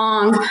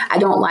strong. I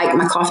don't like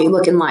my coffee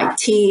looking like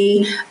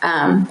tea.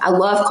 I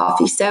love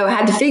coffee, so I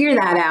had to figure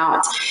that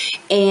out.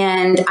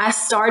 And I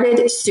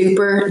started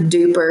super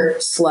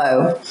duper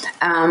slow.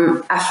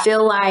 I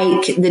feel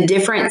like the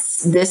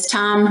difference this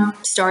time,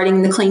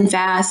 starting the clean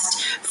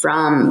fast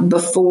from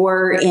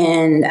before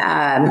in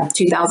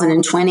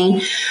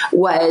 2020,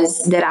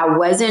 was that I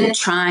wasn't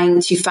trying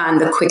to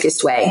find the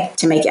quickest way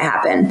to make it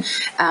happen.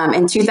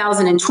 In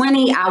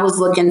 2020, I was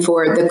looking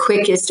for the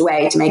quickest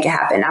way to make it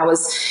happen. I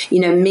was,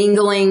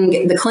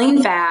 mingling the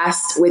clean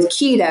fast with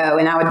keto,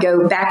 and I would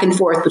go back and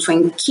forth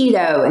between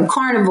keto and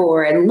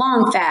carnivore and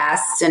long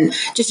fasts, and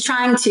just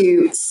trying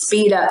to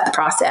speed up the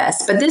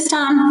process. But this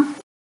time,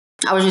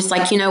 I was just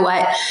like, you know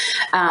what?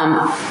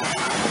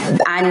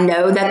 I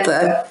know that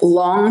the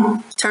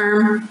long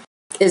term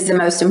is the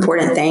most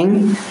important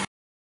thing.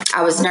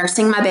 I was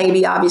nursing my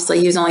baby. Obviously,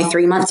 he was only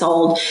 3 months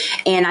old,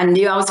 and I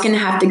knew I was going to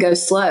have to go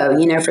slow,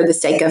 for the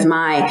sake of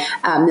my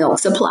milk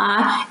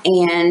supply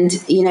and,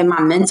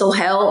 my mental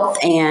health.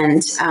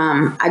 And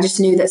I just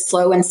knew that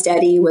slow and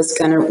steady was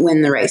going to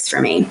win the race for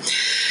me.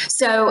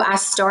 So I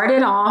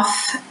started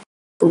off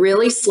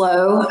really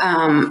slow.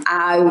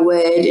 I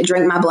would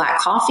drink my black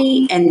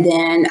coffee, and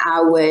then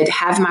I would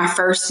have my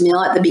first meal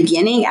at the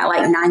beginning at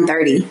like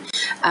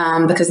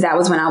 9:30, because that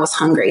was when I was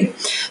hungry.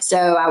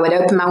 So I would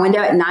open my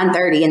window at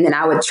 9:30, and then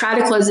I would try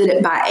to close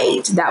it by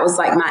 8. That was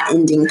like my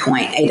ending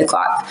point, 8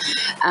 o'clock.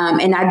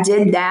 And I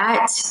did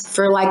that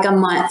for like a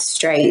month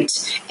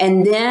straight.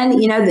 And then,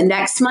 the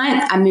next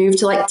month I moved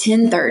to like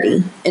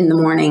 10:30 in the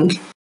morning,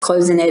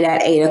 closing it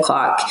at 8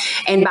 o'clock.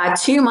 And by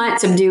 2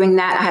 months of doing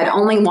that, I had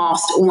only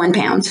lost 1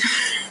 pound.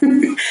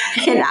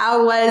 And I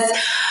was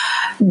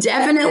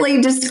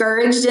definitely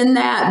discouraged in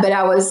that, but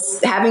I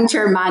was having to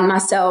remind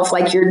myself,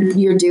 like,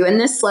 you're doing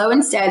this slow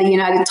and steady.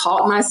 I had to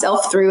talk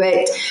myself through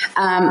it,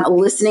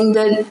 listening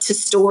to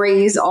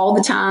stories all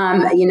the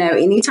time.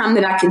 Anytime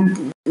that I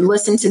could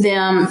listen to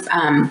them,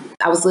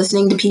 I was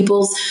listening to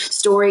people's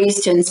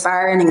stories to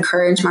inspire and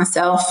encourage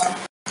myself.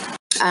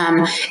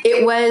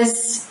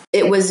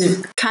 It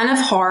was kind of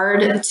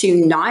hard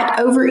to not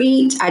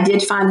overeat. I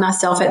did find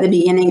myself at the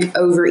beginning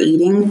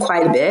overeating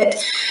quite a bit.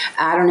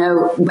 I don't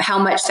know how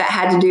much that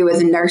had to do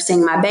with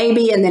nursing my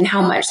baby, and then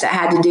how much that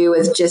had to do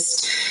with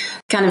just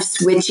kind of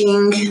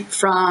switching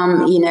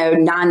from,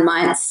 9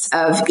 months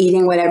of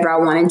eating whatever I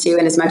wanted to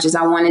and as much as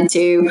I wanted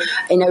to,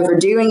 and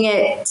overdoing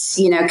it,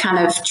 kind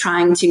of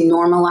trying to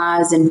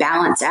normalize and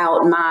balance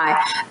out my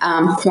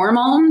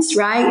hormones,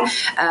 right?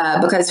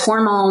 Because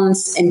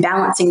hormones and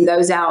balancing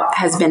those out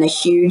has been a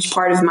huge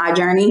part of my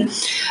journey.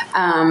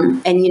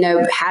 And,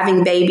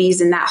 having babies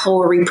and that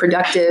whole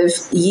reproductive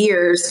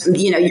years,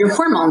 your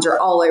hormones are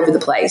all over the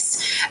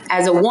place.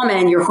 As a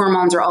woman, your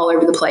hormones are all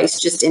over the place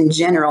just in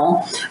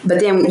general. But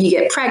then you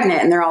get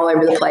pregnant and they're all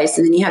over the place.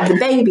 And then you have the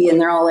baby and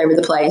they're all over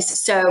the place.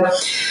 So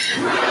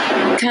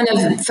kind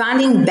of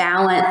finding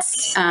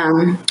balance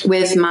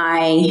with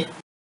my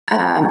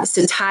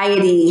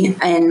satiety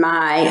and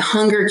my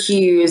hunger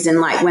cues,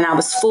 and like when I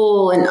was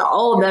full, and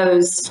all of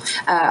those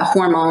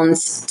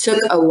hormones took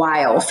a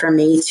while for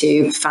me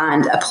to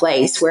find a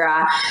place where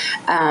I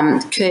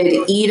could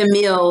eat a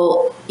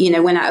meal,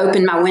 when I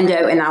opened my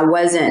window and I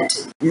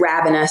wasn't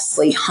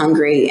ravenously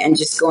hungry and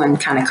just going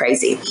kind of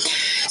crazy.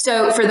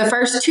 So for the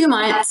first 2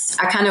 months,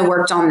 I kind of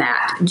worked on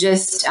that,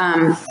 just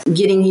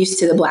getting used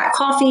to the black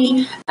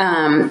coffee,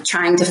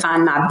 trying to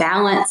find my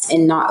balance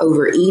and not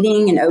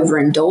overeating and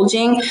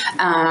overindulging.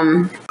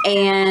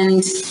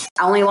 And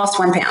I only lost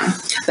 1 pound,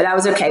 but I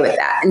was okay with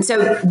that. And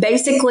so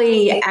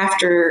basically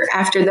after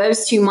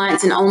those 2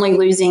 months and only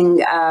losing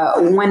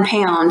 1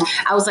 pound,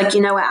 I was like,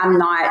 you know what, I'm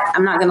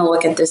not going to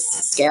look at this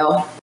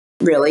scale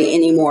really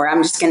anymore.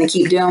 I'm just going to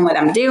keep doing what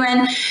I'm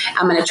doing.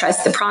 I'm going to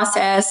trust the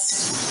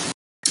process.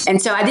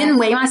 And so I didn't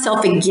weigh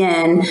myself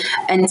again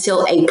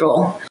until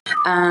April.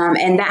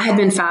 And that had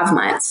been 5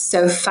 months.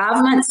 So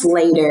 5 months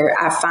later,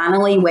 I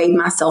finally weighed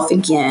myself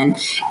again,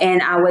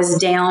 and I was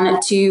down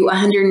to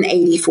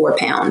 184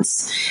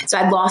 pounds. So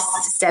I'd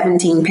lost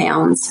 17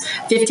 pounds,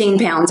 15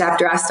 pounds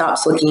after I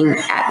stopped looking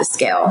at the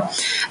scale.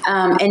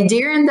 And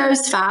during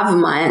those 5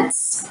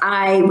 months,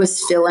 I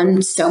was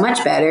feeling so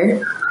much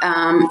better.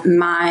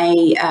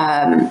 My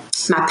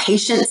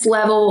patience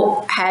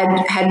level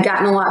had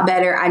gotten a lot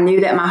better. I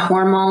knew that my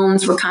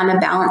hormones were kind of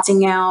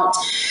balancing out.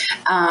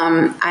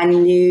 I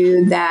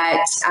knew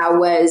that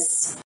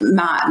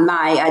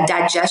my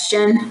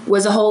digestion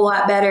was a whole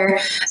lot better.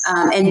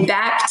 And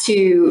back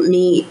to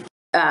me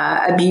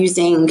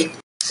abusing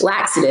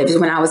laxatives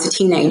when I was a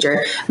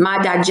teenager, my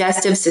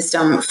digestive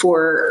system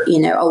for,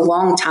 a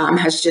long time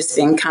has just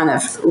been kind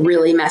of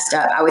really messed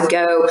up. I would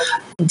go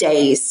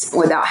days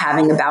without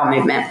having a bowel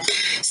movement.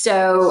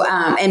 So,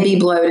 and be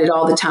bloated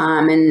all the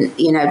time. And,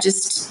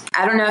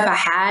 I don't know if I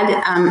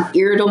had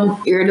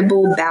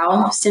irritable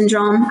bowel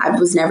syndrome. I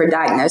was never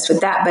diagnosed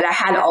with that, but I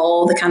had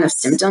all the kind of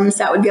symptoms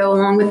that would go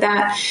along with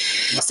that.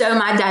 So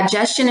my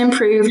digestion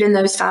improved in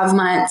those 5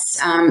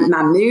 months.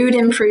 My mood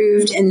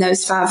improved in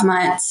those 5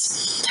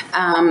 months.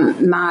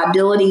 My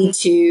ability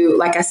to,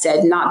 like I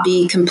said, not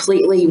be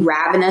completely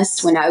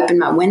ravenous when I opened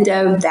my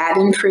window, that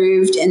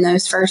improved in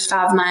those first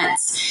 5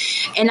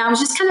 months. And I was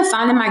just kind of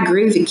finding my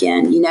groove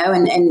again,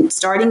 and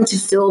starting to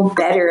feel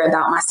better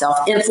about myself.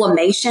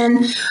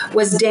 Inflammation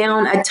was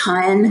down a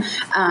ton.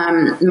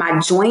 My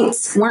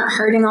joints weren't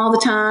hurting all the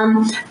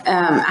time.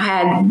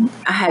 I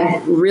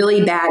had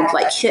really bad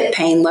hip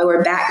pain,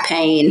 lower back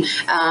pain,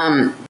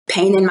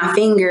 pain in my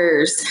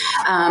fingers.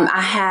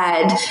 I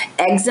had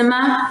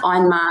eczema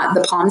on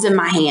the palms of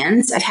my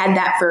hands. I'd had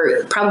that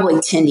for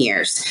probably 10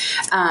 years.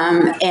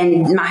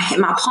 And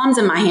my palms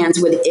of my hands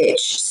would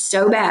itch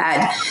so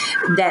bad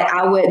that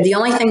the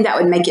only thing that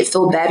would make it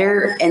feel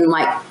better and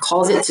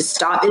cause it to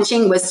stop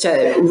itching was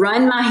to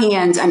run my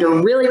hands under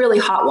really, really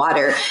hot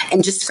water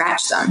and just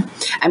scratch them.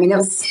 I mean, it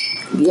was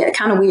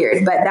kind of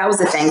weird, but that was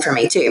the thing for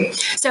me too.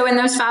 So in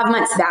those 5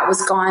 months, that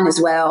was gone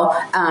as well.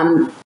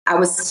 I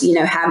was,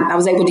 I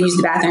was able to use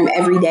the bathroom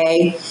every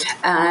day.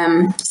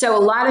 So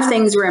a lot of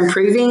things were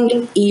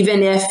improving,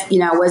 even if,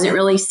 I wasn't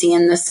really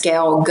seeing the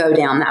scale go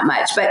down that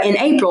much. But in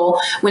April,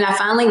 when I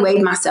finally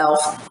weighed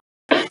myself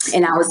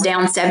and I was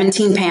down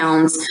 17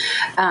 pounds,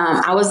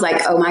 I was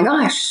like, oh my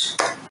gosh.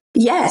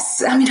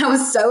 Yes. I mean, I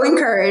was so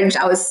encouraged.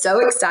 I was so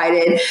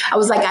excited. I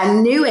was like, I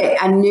knew it.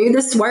 I knew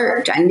this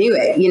worked. I knew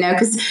it,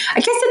 because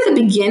I guess at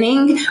the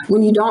beginning,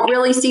 when you don't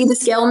really see the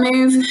scale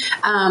move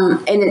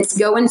and it's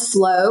going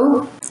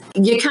slow,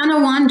 you kind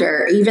of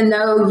wonder, even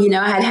though,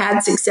 I had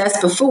success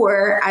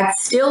before, I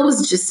still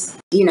was just,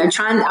 I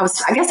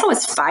guess I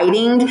was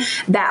fighting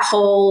that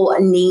whole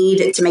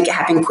need to make it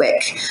happen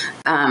quick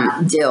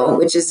deal,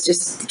 which is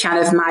just kind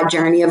of my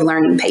journey of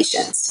learning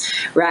patience,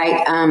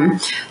 right?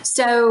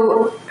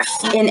 So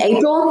in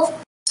April,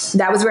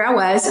 that was where I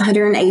was,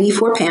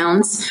 184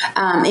 pounds.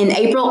 In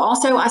April,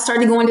 also, I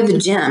started going to the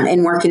gym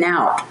and working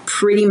out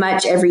pretty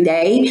much every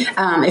day,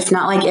 if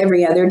not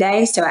every other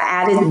day. So I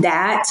added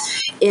that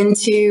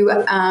into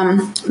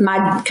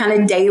my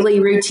kind of daily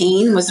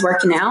routine, was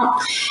working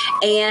out.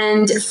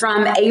 And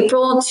from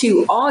April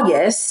to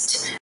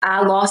August,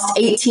 I lost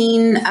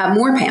 18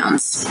 more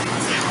pounds.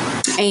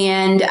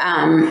 And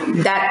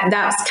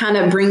that kind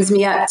of brings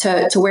me up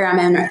to where I'm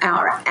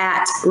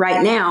at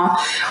right now,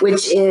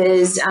 which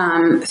is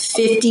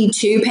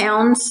 52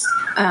 pounds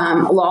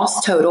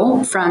lost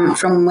total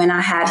from when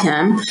I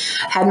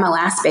had my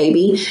last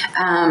baby.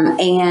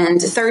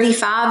 And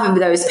 35 of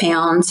those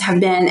pounds have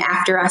been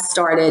after I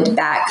started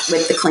back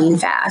with the clean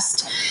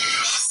fast.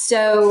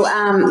 So,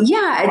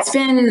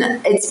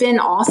 it's been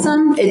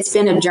awesome. It's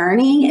been a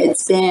journey.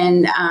 It's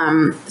been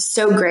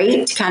so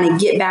great to kind of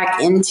get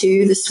back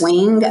into the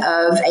swing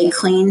of a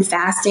clean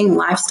fasting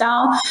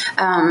lifestyle,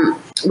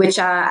 which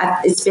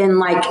it's been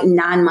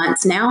 9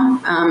 months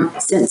now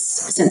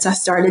since I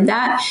started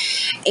that.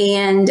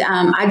 And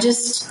I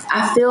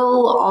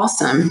feel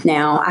awesome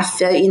now. I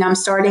feel, I'm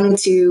starting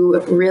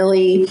to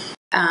really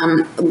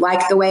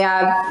like the way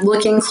I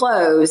look in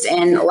clothes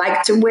and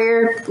like to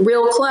wear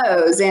real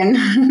clothes and,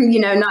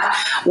 not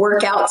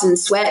workouts and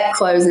sweat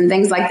clothes and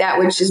things like that,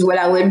 which is what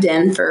I lived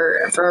in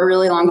for a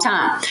really long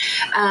time.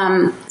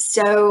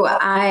 So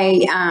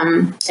I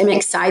am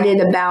excited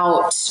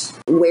about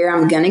where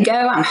I'm going to go.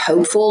 I'm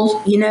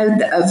hopeful,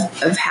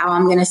 of how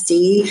I'm going to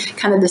see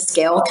kind of the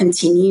scale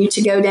continue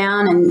to go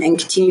down and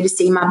continue to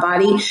see my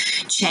body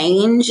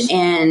change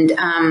and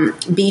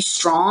be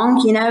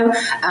strong,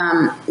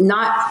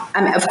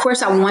 of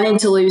course, I wanted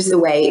to lose the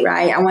weight,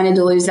 right? I wanted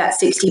to lose that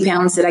 60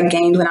 pounds that I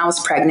gained when I was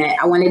pregnant.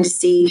 I wanted to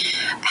see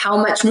how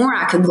much more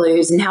I could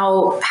lose and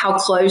how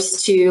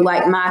close to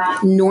like my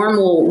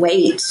normal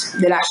weight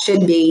that I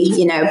should be,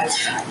 you know,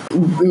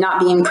 not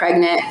being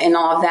pregnant and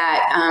all of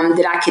that,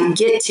 that I could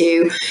get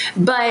to.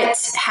 But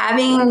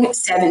having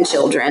 7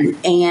 children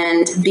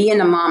and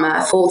being a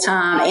mama full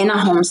time and a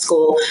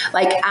homeschool,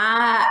 like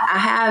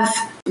I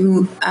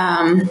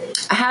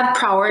have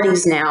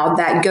priorities now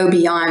that go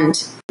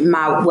beyond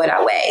what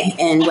I weigh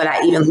and what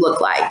I even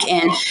look like.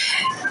 And,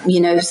 you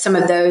know, some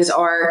of those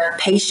are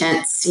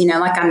patience. You know,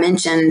 like I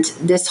mentioned,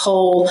 this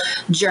whole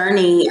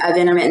journey of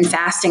intermittent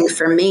fasting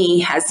for me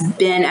has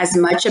been as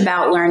much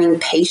about learning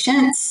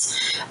patience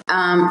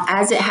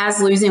as it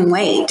has losing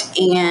weight.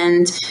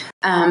 And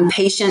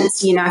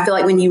patience, you know, I feel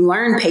like when you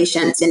learn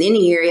patience in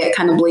any area, it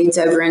kind of bleeds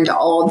over into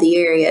all of the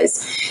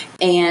areas.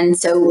 And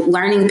so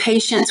learning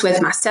patience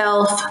with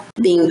myself,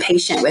 being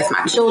patient with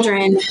my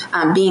children,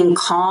 being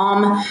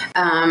calm,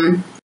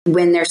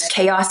 when there's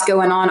chaos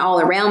going on all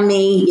around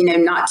me, you know,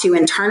 not to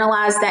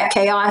internalize that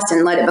chaos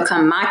and let it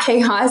become my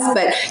chaos,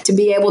 but to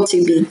be able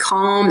to be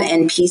calm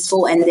and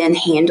peaceful and then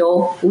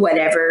handle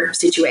whatever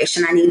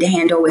situation I need to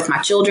handle with my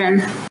children.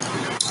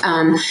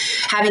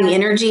 Having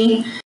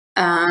energy,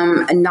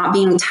 and not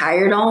being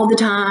tired all the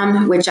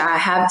time, which I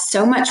have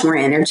so much more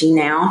energy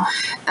now.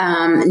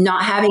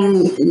 Not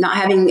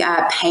having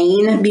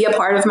pain be a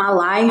part of my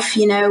life,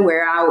 you know,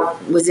 where I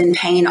was in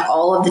pain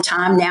all of the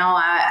time. Now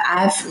I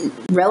have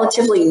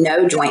relatively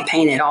no joint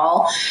pain at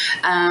all.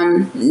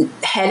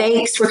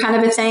 Headaches were kind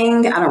of a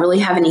thing. I don't really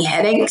have any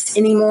headaches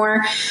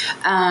anymore.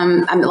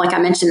 Like I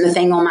mentioned, the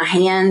thing on my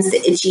hands,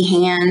 the itchy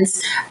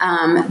hands,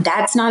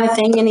 that's not a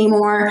thing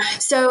anymore.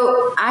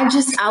 So I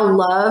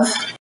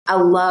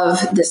love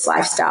this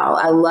lifestyle.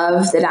 I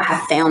love that I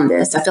have found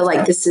this. I feel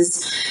like this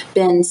has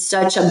been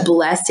such a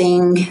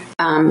blessing,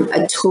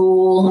 a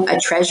tool, a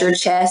treasure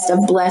chest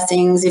of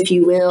blessings, if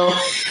you will,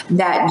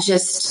 that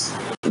just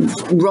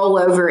roll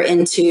over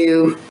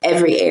into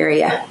every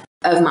area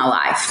of my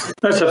life.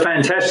 That's a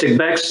fantastic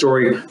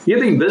backstory.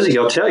 You've been busy,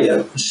 I'll tell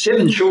you.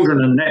 7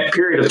 children in that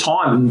period of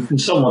time, in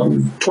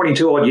somewhat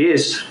 22 odd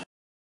years.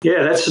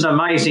 Yeah, that's an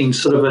amazing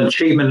sort of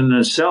achievement in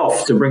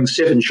itself to bring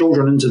 7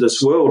 children into this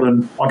world.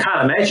 And I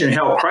can't imagine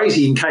how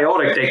crazy and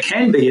chaotic that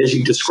can be, as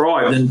you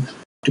described, and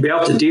to be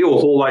able to deal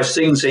with all those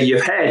things that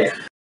you've had.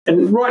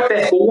 And right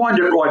back, we'll wind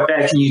it right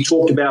back, and you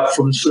talked about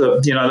from sort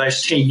of, you know,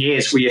 those 10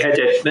 years where you had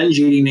that binge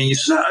eating and you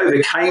sort of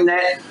overcame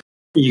that.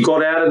 You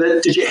got out of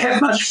it. Did you have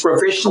much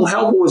professional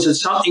help, or was it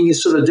something you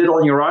sort of did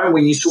on your own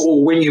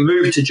when you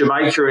moved to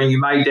Jamaica and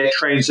you made that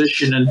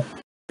transition and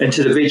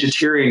into the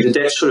vegetarian? Did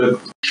that sort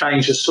of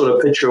change the sort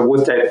of picture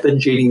with that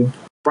binge eating,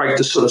 break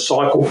the sort of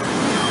cycle?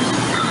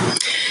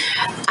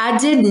 I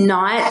did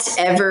not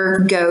ever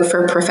go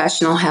for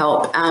professional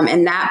help,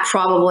 and that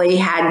probably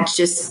had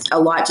just a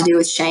lot to do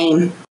with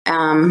shame.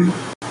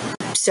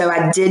 So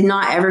I did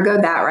not ever go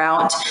that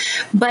route.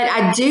 But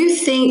I do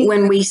think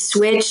when we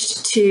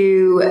switched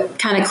to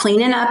kind of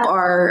cleaning up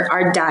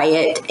our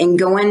diet and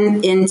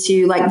going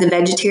into like the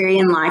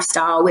vegetarian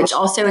lifestyle, which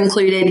also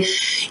included,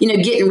 you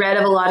know, getting rid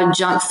of a lot of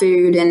junk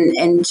food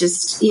and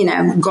just, you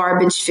know,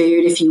 garbage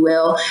food, if you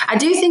will, I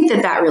do think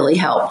that really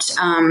helped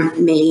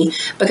me,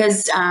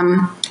 because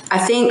I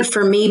think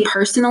for me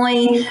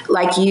personally,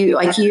 like you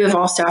have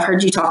also, I've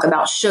heard you talk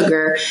about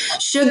sugar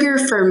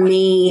for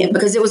me,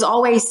 because it was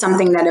always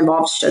something that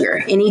involved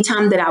sugar.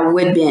 Anytime that I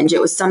would binge,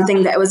 it was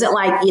something that wasn't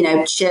like, you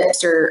know,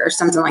 chips or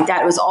something like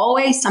that. It was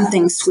always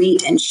something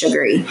sweet and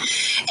sugary.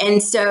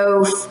 And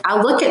so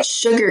I look at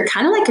sugar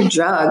kind of like a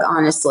drug,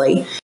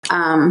 honestly,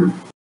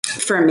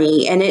 for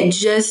me. And it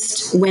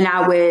just, when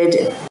I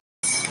would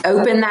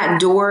open that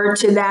door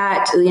to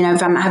that, you know,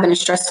 if I'm having a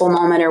stressful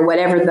moment or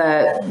whatever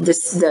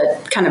the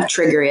kind of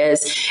trigger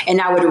is,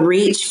 and I would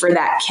reach for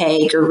that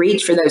cake or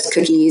reach for those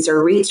cookies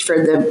or reach for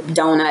the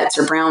donuts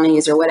or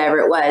brownies or whatever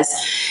it was.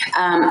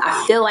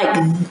 I feel like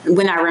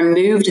when I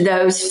removed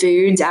those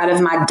foods out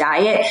of my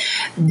diet,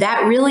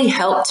 that really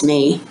helped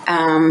me.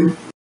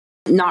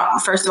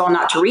 Not, first of all,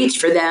 not to reach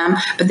for them,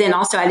 but then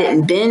also I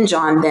didn't binge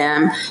on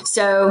them.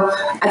 So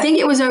I think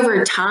it was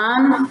over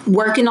time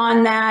working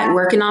on that,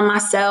 working on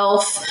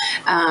myself,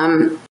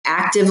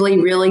 actively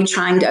really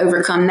trying to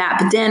overcome that.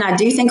 But then I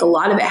do think a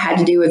lot of it had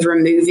to do with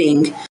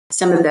removing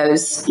some of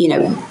those, you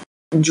know,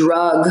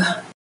 drug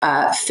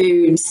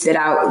foods that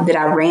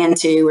I ran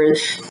to or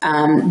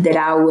that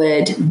I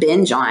would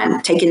binge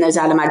on. Taking those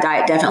out of my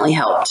diet definitely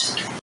helped.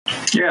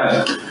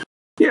 Yeah.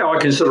 Yeah, I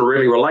can sort of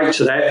really relate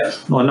to that.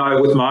 I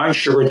know with my own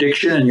sugar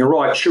addiction, and you're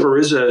right, sugar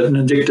is an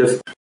addictive.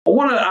 I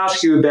want to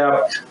ask you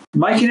about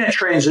making that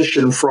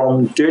transition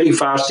from dirty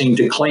fasting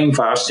to clean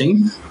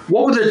fasting.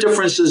 What were the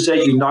differences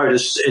that you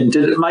noticed, and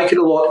did it make it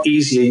a lot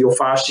easier, your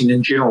fasting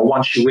in general,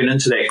 once you went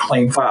into that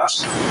clean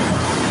fast?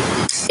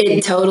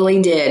 It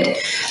totally did.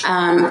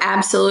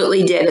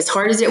 Absolutely did. As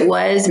hard as it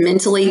was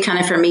mentally kind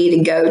of for me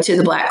to go to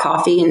the black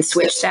coffee and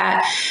switch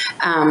that,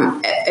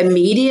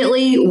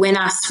 immediately when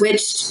I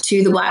switched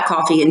to the black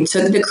coffee and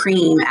took the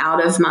cream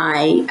out of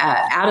my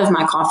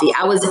coffee,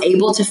 I was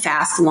able to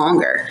fast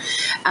longer.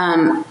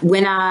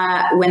 When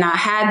I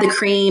had the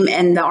cream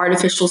and the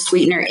artificial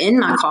sweetener in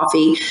my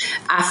coffee,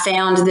 I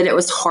found that it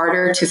was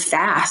harder to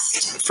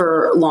fast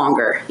for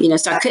longer,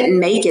 so I couldn't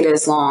make it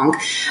as long.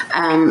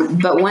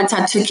 But once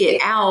I took it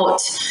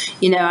out,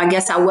 I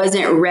guess I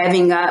wasn't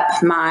revving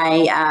up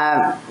my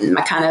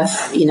kind of,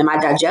 my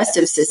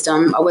digestive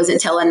system. I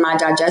wasn't telling my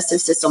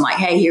digestive system like,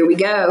 hey, here we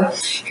go.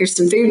 Here's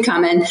some food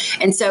coming.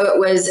 And so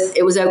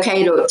it was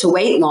okay to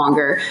wait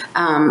longer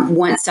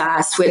once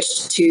I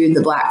switched to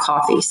the black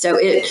coffee. So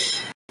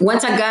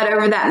once I got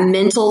over that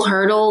mental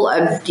hurdle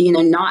of,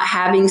 not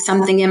having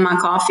something in my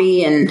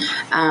coffee and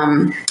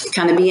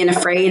kind of being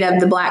afraid of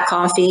the black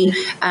coffee,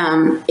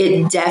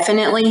 it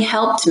definitely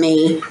helped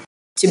me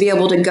to be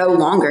able to go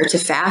longer, to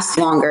fast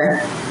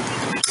longer.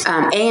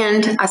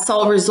 And I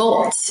saw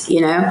results,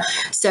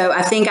 So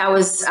I think I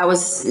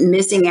was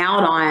missing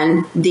out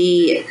on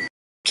the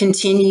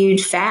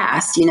continued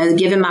fast,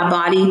 giving my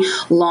body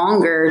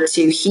longer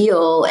to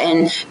heal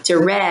and to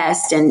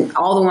rest and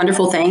all the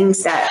wonderful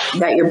things that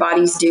your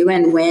body's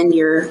doing when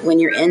you're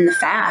in the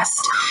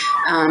fast.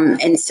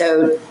 And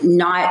so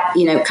not,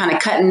 kind of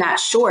cutting that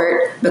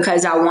short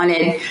because I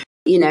wanted,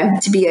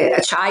 to be a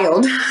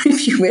child,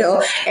 if you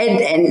will,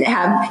 and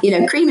have,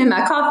 cream in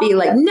my coffee.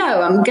 Like,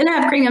 no, I'm going to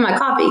have cream in my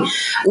coffee.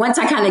 Once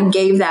I kind of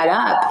gave that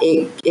up,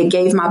 it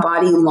gave my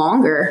body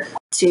longer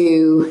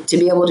to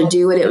be able to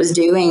do what it was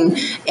doing.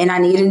 And I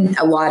needed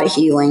a lot of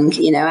healing.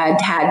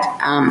 I'd had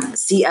a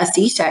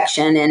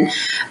C-section and,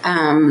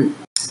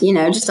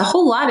 just a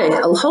whole lot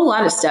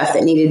of stuff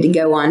that needed to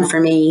go on for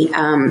me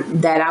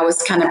that I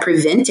was kind of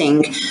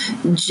preventing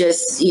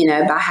just,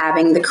 by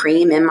having the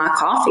cream in my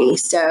coffee.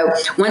 So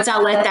once I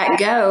let that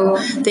go,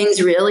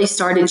 things really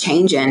started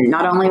changing.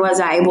 Not only was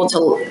I able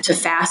to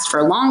fast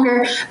for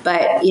longer,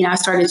 but, I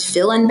started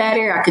feeling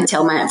better. I could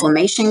tell my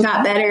inflammation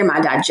got better.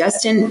 My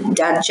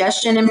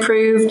digestion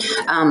improved.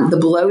 The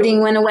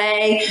bloating went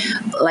away.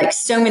 Like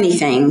so many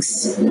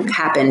things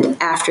happened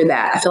after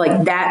that. I feel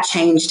like that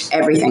changed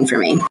everything for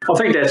me. I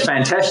think that's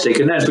fantastic.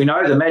 And as we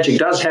know, the magic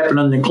does happen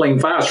in the clean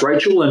fast,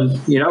 Rachel. And,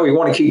 we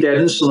want to keep that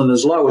insulin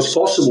as low as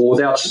possible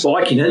without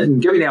spiking it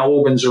and giving our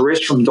organs a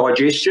rest from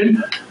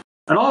digestion.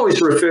 And I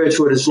always refer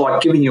to it as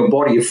like giving your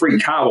body a free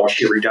car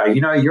wash every day.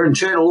 Your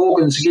internal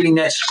organs are getting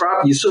that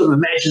scrub. You sort of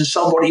imagine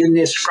somebody in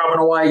there scrubbing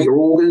away your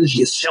organs,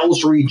 your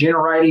cells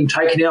regenerating,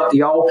 taking out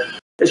the old.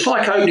 It's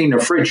like opening the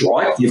fridge,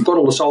 right? You've got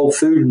all this old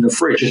food in the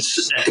fridge. It's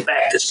sitting at the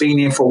back that's been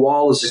there for a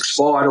while, it's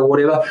expired or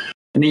whatever.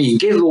 And then you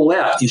get it all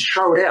out, you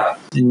throw it out,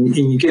 and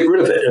you get rid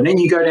of it. And then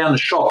you go down the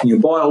shop and you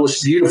buy all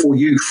this beautiful,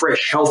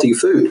 fresh, healthy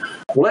food.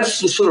 Well, that's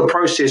the sort of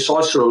process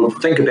I sort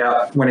of think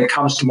about when it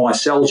comes to my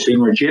cells being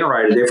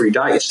regenerated every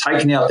day. It's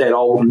taking out that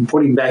old and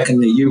putting back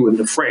in the you and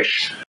the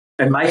fresh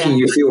and making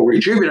you feel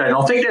rejuvenated.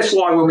 I think that's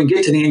why when we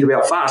get to the end of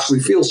our fast, we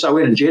feel so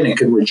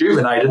energetic and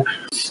rejuvenated.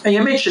 And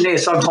you mentioned there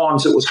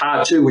sometimes it was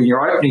hard too when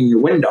you're opening your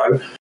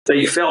window that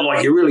you felt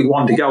like you really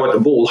wanted to go at the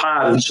ball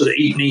hard and sort of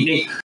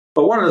eat.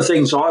 But one of the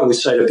things I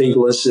always say to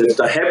people is that if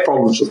they have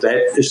problems with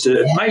that, is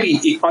to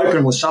maybe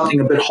open with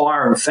something a bit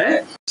higher in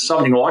fat,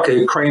 something like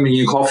a cream in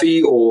your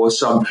coffee or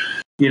some,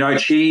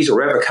 cheese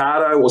or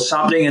avocado or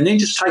something, and then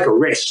just take a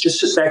rest. Just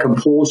sit back and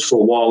pause for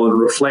a while and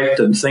reflect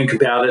and think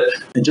about it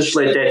and just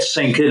let that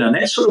sink in. And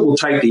that sort of will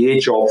take the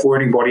edge off for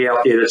anybody out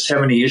there that's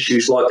having any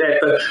issues like that.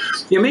 But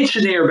you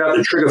mentioned there about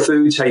the trigger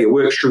foods, how you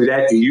worked through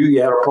that.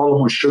 You had a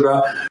problem with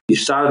sugar. You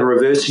started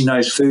reversing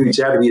those foods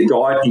out of your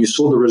diet and you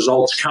saw the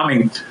results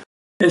coming.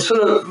 And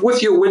sort of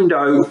with your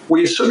window, were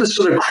you sort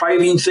of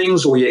craving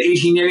things, or were you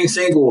eating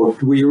anything, or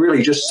were you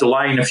really just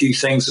delaying a few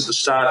things at the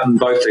start in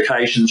both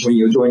occasions when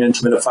you were doing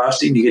intermittent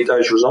fasting to get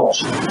those results?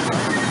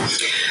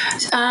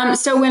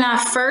 So when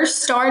I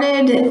first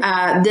started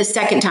this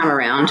second time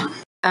around,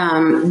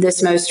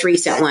 this most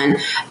recent one,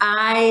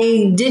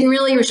 I didn't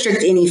really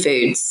restrict any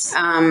foods.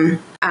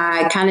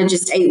 I kind of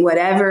just ate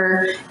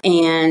whatever,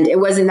 and it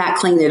wasn't that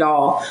clean at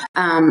all.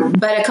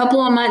 But a couple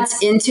of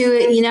months into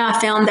it,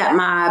 I found that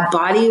my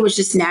body was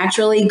just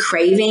naturally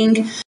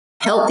craving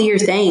healthier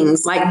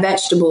things like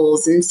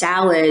vegetables and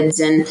salads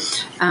and,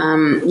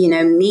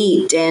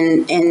 meat.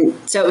 And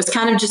so it was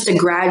kind of just a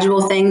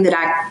gradual thing that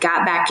I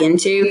got back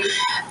into.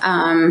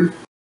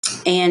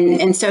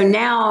 And so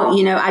now,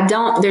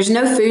 there's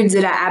no foods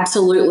that I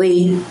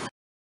absolutely,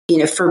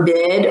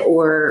 forbid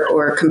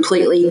or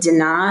completely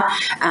deny.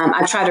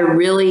 I try to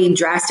really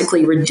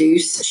drastically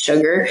reduce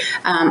sugar.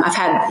 I've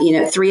had,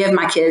 3 of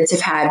my kids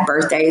have had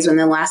birthdays within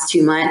the last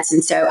 2 months.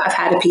 And so I've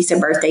had a piece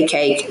of birthday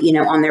cake,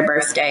 on their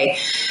birthday.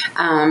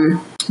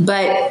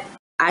 But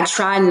I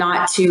try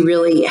not to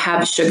really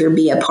have sugar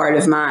be a part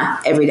of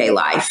my everyday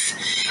life,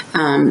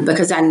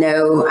 because I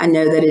know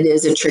that it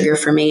is a trigger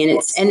for me,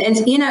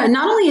 and you know,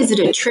 not only is it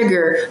a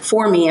trigger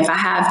for me if I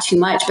have too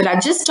much, but I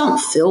just don't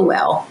feel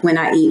well when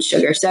I eat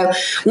sugar. So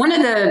one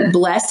of the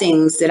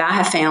blessings that I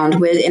have found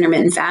with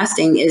intermittent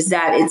fasting is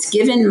that it's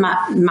given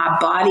my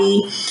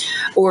body,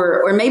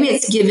 or maybe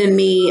it's given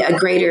me a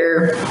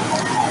greater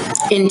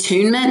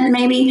attunement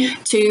maybe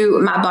to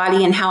my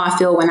body and how I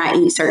feel when I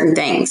eat certain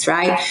things,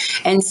 right?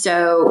 And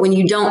so when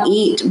you don't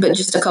eat but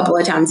just a couple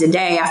of times a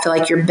day, I feel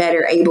like you're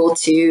better able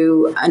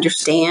to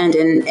understand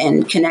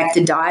and connect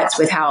the dots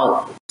with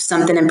how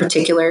something in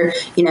particular,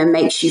 you know,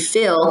 makes you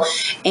feel.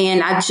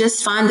 And I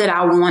just find that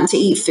I want to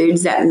eat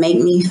foods that make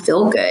me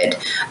feel good,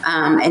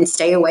 and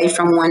stay away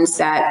from ones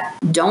that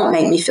don't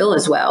make me feel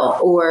as well.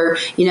 Or,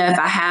 you know, if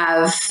I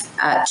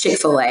have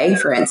Chick-fil-A,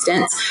 for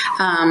instance,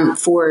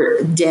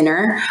 for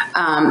dinner,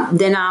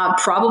 then I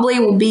probably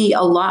will be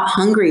a lot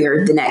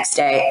hungrier the next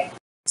day,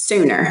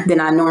 sooner than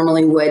I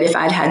normally would if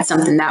I'd had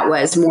something that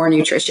was more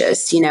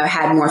nutritious, you know,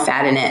 had more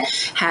fat in it,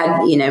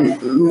 had, you know,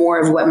 more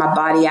of what my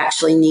body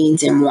actually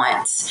needs and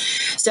wants.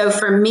 So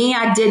for me,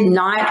 I did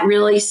not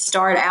really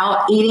start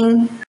out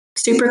eating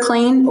super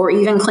clean or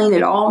even clean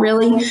at all,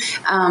 really.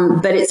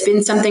 But it's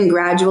been something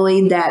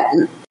gradually that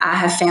I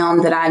have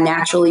found that I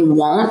naturally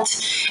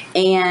want.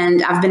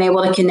 And I've been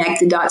able to connect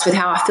the dots with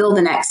how I feel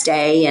the next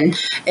day, and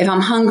if I'm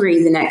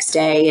hungry the next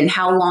day, and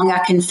how long I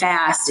can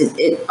fast.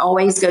 It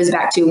always goes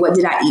back to what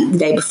did I eat the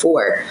day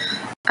before.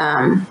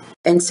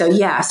 And so,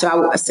 yeah,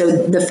 so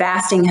the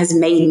fasting has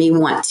made me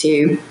want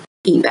to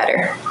eat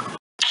better.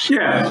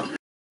 Yeah.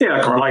 Yeah,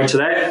 I can relate to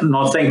that. And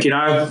I think, you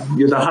know,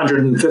 you're the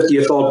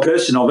 150th odd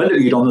person I've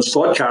interviewed on this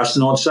podcast,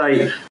 and I'd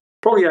say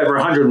probably over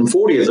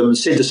 140 of them have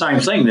said the same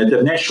thing, that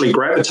they've naturally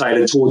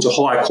gravitated towards a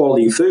high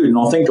quality food. And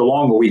I think the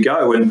longer we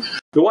go, and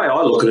the way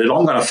I look at it,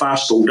 I'm going to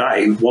fast all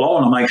day. Well, I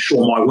want to make sure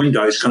my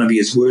window is going to be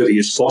as worthy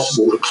as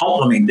possible to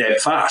complement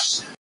that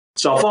fast.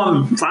 So if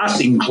I'm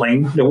fasting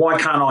clean, then why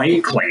can't I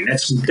eat clean?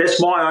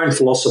 That's my own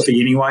philosophy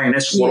anyway, and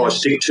that's what I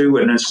stick to,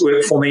 and it's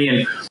worked for me.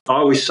 And I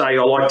always say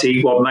I like to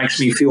eat what makes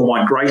me feel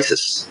my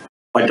greatest.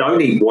 I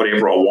don't eat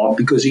whatever I want,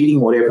 because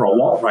eating whatever I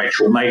want,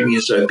 Rachel, made me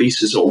as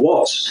obese as I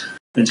was.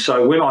 And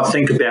so when I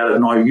think about it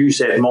and I use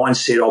that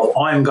mindset of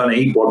I'm going to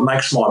eat what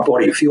makes my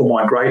body feel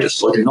my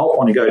greatest, I do not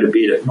want to go to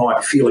bed at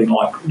night feeling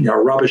like, you know,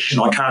 rubbish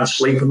and I can't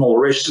sleep and all the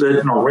rest of it,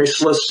 and I'm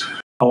restless.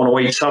 I want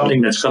to eat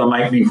something that's going to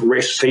make me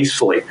rest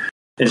peacefully.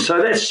 And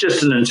so that's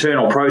just an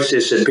internal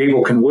process that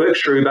people can work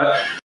through.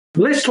 But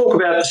let's talk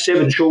about the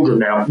 7 children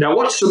now. Now,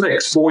 what's the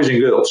mix, boys and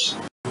girls?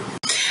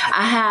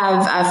 I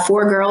have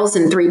 4 girls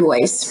and 3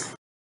 boys.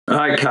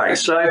 Okay,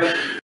 so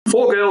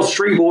 4 girls,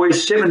 3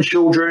 boys, 7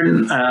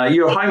 children.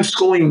 You're a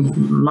homeschooling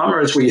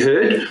mama, as we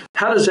heard.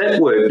 How does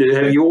that work?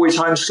 Have you always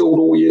homeschooled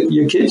all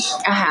your kids?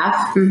 I have.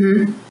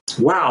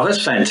 Mm-hmm. Wow,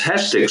 that's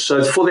fantastic.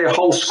 So for their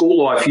whole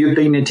school life, you've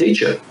been a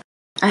teacher?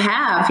 I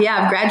have,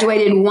 yeah. I've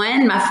graduated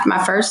one.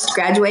 My first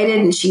graduated,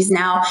 and she's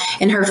now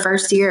in her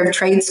first year of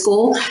trade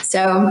school.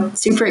 So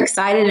super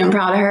excited and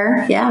proud of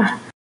her. Yeah.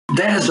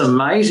 That is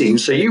amazing.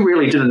 So you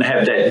really didn't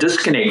have that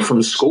disconnect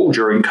from school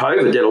during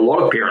COVID that a lot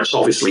of parents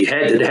obviously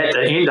had, that had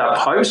to end up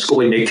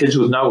homeschooling their kids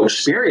with no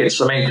experience.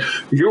 I mean,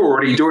 you're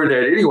already doing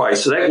that anyway,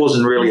 so that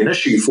wasn't really an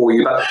issue for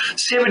you. But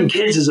 7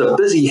 kids is a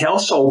busy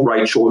household,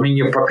 Rachel. I mean,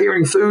 you're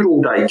preparing food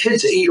all day.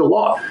 Kids eat a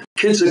lot.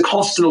 Kids are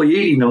constantly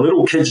eating. The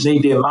little kids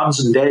need their mums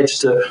and dads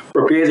to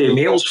prepare their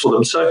meals for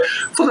them. So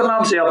for the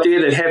mums out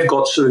there that have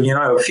got sort of, you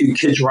know, a few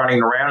kids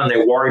running around and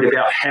they're worried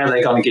about how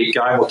they're going to get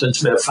going with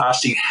intermittent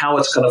fasting, how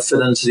it's going to fit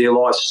into their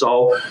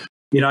lifestyle,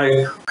 you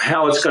know,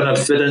 how it's going to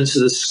fit into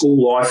the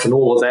school life and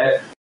all of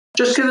that.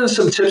 Just give them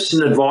some tips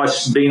and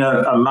advice, being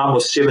a mum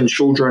with 7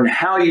 children,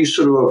 how you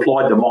sort of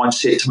applied the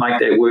mindset to make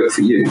that work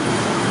for you.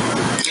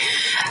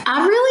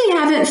 I really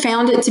haven't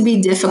found it to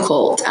be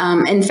difficult.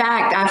 In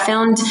fact, I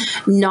found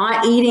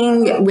not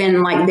eating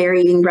when like they're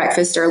eating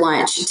breakfast or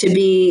lunch to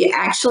be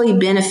actually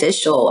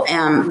beneficial,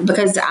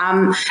 because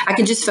I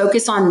could just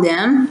focus on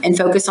them and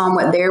focus on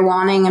what they're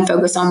wanting and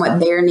focus on what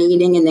they're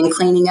needing, and then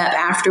cleaning up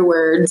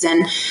afterwards,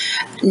 and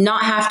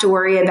not have to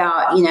worry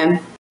about, you know,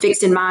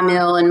 fixing my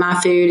meal and my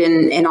food,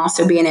 and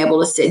also being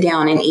able to sit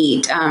down and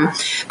eat.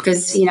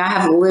 Because, you know, I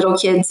have little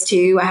kids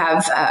too. I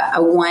have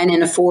a 1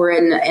 and a 4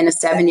 and a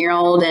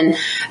 7-year-old, and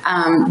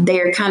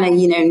they're kind of,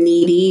 you know,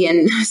 needy.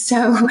 And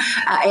so,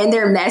 and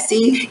they're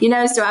messy, you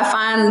know, so I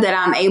find that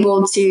I'm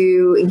able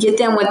to get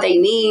them what they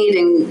need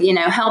and, you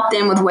know, help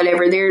them with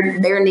whatever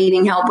they're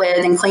needing help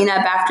with, and clean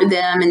up after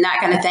them and that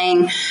kind of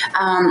thing,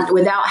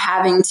 without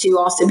having to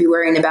also be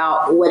worrying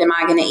about what am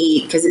I going to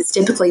eat, because it's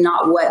typically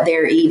not what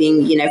they're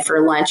eating, you know, for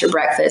lunch or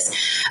breakfast.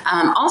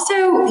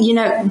 Also, you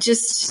know,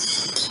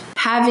 just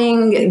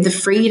having the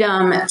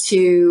freedom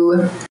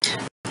to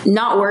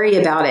not worry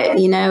about it.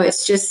 You know,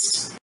 it's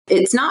just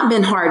it's not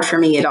been hard for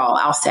me at all,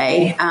 I'll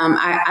say.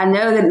 I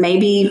know that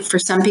maybe for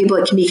some people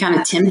it can be kind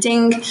of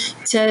tempting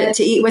to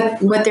eat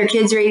what their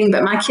kids are eating,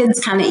 but my kids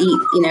kind of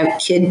eat,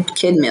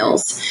 kid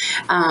meals.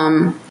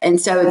 And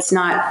so it's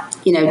not,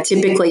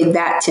 typically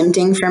that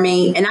tempting for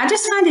me. And I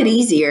just find it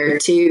easier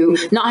to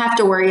not have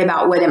to worry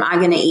about what am I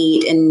going to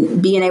eat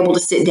and being able to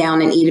sit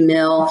down and eat a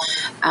meal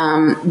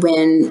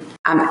when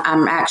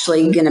I'm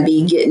actually going to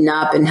be getting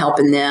up and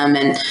helping them.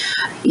 And,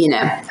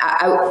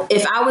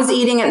 if I was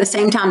eating at the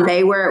same time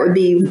they were, it would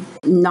be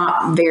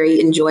not very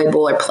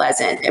enjoyable or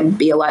pleasant. It would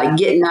be a lot of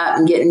getting up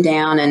and getting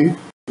down and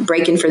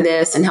breaking for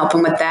this and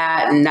helping with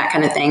that and that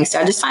kind of thing. So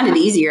I just find it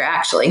easier,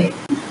 actually.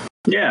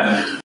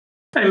 Yeah.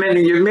 I mean,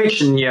 you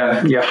mentioned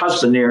your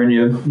husband there in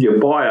your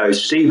bio,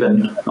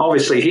 Stephen.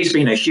 Obviously, he's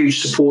been a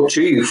huge support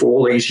to you for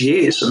all these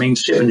years. I mean,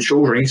 7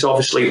 children. He's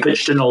obviously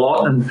pitched in a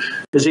lot, and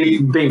has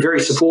he been very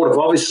supportive,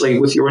 obviously,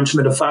 with your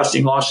intermittent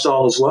fasting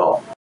lifestyle as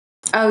well?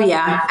 Oh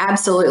yeah,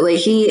 absolutely.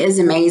 He is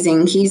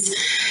amazing.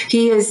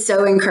 He is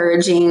so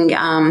encouraging.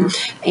 And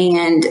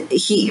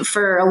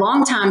for a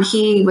long time,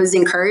 he was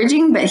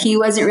encouraging, but he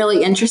wasn't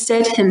really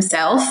interested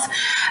himself.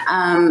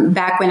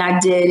 Back when I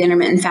did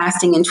intermittent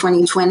fasting in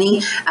 2020,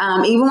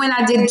 even when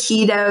I did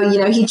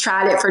keto, he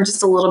tried it for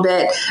just a little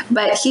bit,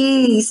 but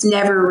he's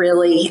never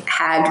really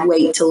had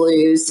weight to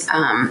lose.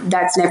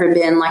 That's never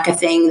been like a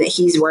thing that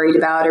he's worried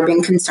about or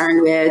been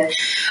concerned with.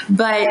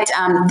 But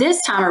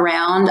this time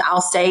around, I'll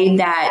say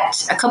that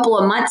a couple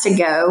of months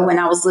ago, when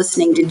I was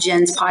listening to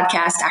Jen's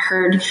podcast, I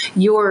heard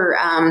your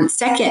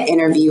second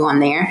interview on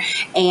there.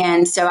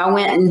 And so I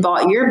went and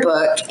bought your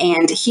book,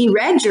 and he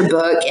read your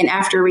book. And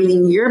after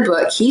reading your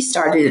book, he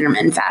started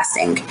intermittent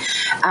fasting.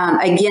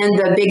 Again,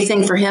 the big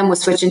thing for him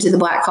was switching to the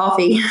black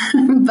coffee,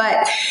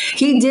 but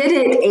he did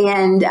it,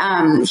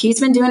 and he's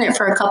been doing it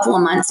for a couple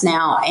of months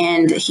now,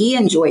 and he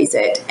enjoys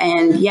it.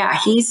 And yeah,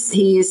 he's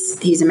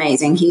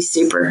amazing. He's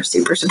super,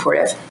 super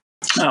supportive.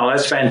 Oh,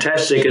 that's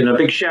fantastic. And a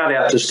big shout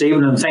out to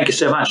Stephen. And thank you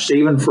so much,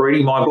 Stephen, for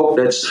reading my book.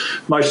 That's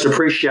most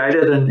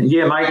appreciated. And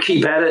yeah, mate,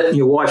 keep at it.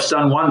 Your wife's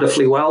done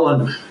wonderfully well,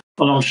 and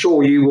I'm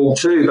sure you will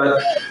too.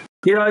 But,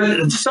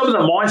 some of the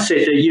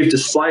mindset that you've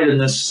displayed in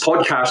this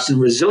podcast and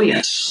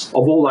resilience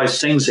of all those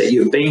things that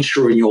you've been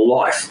through in your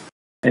life,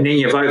 and then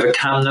you've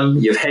overcome them.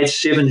 You've had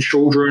 7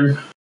 children.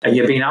 And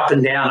you've been up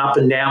and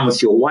down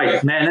with your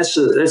weight. Man,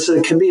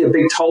 it can be a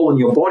big toll on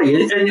your body.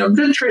 And I'm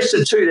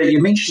interested, too, that you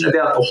mentioned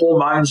about the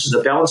hormones and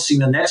the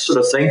balancing and that sort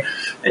of thing.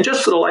 And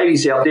just for the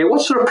ladies out there,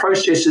 what sort of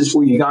processes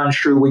were you going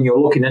through when you're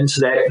looking into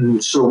that,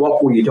 and sort of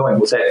what were you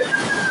doing with that?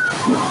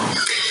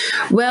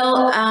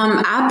 Well,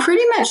 I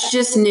pretty much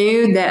just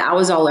knew that I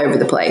was all over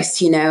the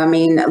place. I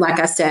mean, like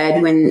I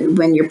said,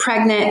 when you're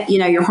pregnant,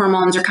 your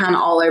hormones are kind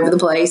of all over the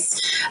place.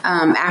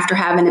 After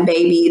having a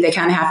baby, they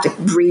kind of have to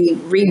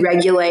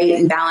re-regulate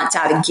and balance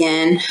out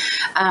again.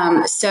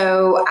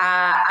 So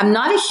I'm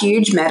not a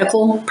huge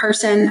medical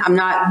person. I'm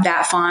not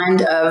that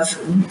fond of,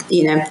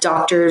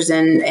 doctors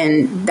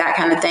and that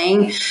kind of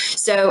thing.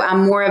 So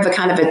I'm more of a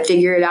kind of a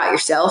figure it out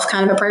yourself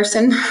kind of a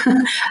person.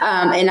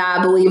 And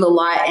I believe a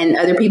lot in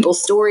other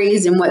people's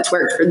stories and what's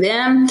worked for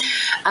them.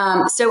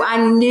 So I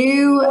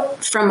knew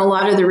from a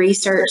lot of the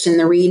research and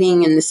the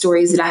reading and the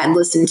stories that I had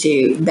listened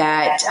to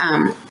that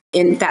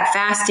that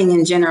fasting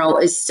in general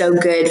is so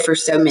good for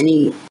so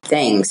many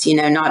things,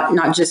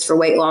 not just for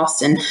weight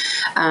loss and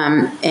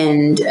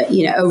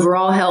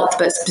overall health,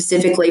 but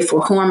specifically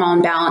for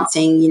hormone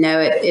balancing.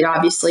 It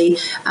obviously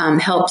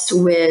helps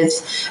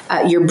with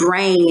your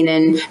brain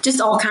and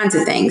just all kinds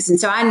of things. And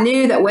so I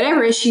knew that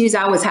whatever issues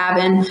I was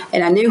having,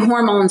 and I knew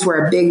hormones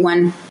were a big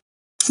one,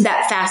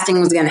 that fasting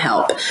was going to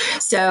help.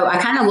 So I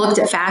kind of looked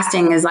at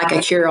fasting as like a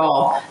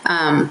cure-all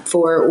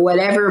for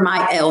whatever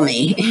might ail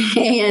me.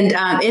 And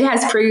it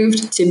has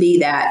proved to be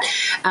that.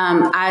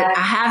 I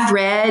have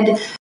read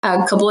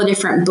a couple of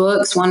different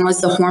books. One was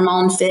The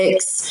Hormone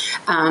Fix.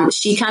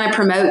 She kind of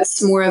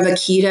promotes more of a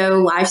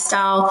keto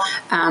lifestyle,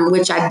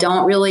 which I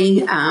don't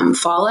really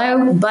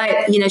follow.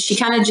 But, she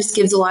kind of just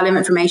gives a lot of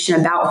information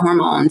about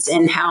hormones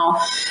and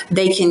how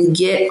they can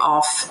get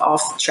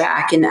off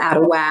track and out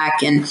of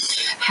whack, and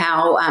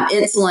how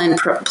insulin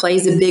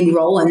plays a big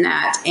role in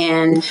that.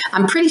 And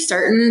I'm pretty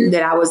certain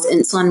that I was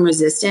insulin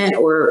resistant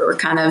or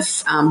kind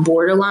of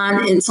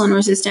borderline insulin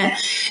resistant.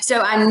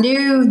 So I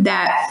knew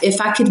that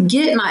if I could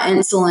get my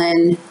insulin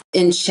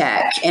in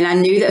check, and I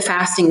knew that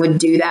fasting would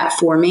do that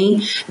for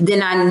me,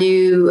 then I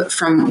knew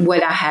from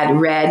what I had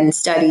read and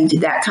studied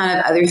that kind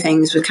of other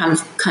things would kind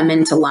of come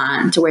into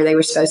line to where they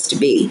were supposed to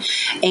be.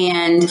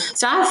 And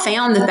so I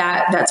found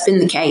that's been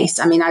the case.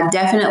 I mean, I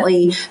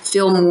definitely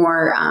feel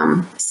more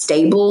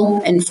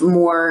stable and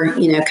more,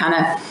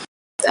 kind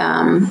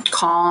of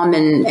calm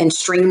and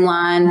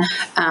streamlined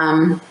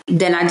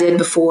than I did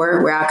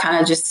before, where I kind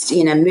of just,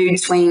 mood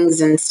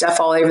swings and stuff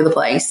all over the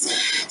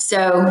place.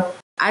 So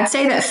I'd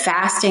say that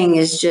fasting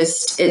is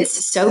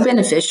it's so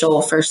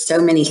beneficial for so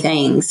many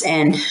things.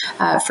 And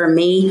for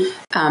me,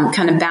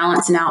 kind of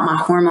balancing out my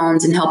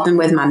hormones and helping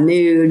with my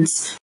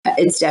moods,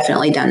 it's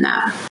definitely done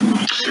that.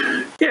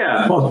 Yeah,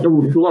 Yeah, well,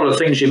 a lot of the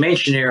things you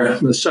mentioned here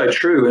are so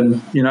true.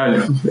 And,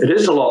 it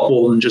is a lot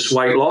more than just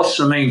weight loss.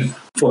 I mean,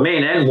 for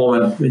men and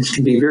women, it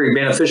can be very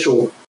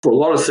beneficial for a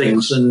lot of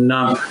things. And,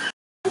 I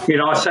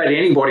say to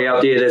anybody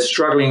out there that's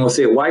struggling with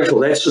their weight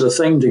or that sort of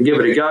thing to give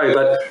it a go.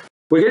 But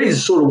we're getting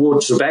sort of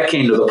towards the back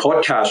end of the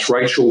podcast,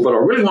 Rachel, but I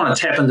really want to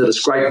tap into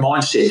this great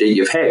mindset that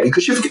you've had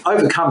because you've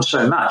overcome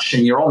so much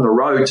and you're on the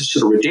road to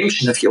sort of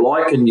redemption, if you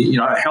like, and,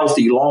 a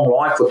healthy, long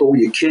life with all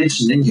your kids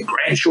and then your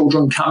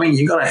grandchildren coming.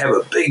 You're going to have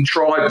a big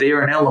tribe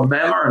there in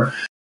Alabama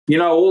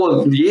and, all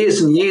of the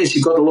years and years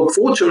you've got to look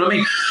forward to it. I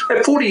mean,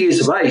 at 40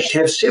 years of age, to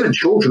have 7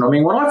 children, I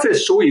mean, when I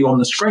first saw you on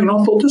the screen,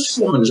 I thought this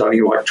woman's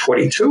only like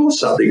 22 or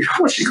something.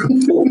 She's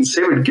got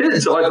 7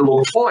 kids. I had to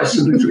look twice.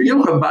 And you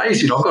look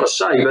amazing, I've got to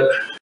say, but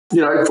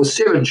for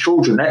 7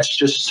 children, that's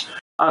just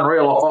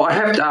unreal. I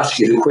have to ask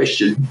you the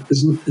question.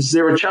 Is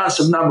there a chance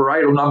of number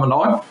 8 or number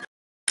 9?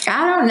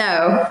 I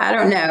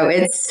don't know.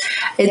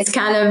 It's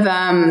kind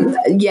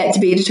of yet to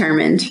be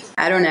determined.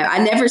 I don't know. I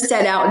never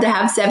set out to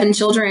have 7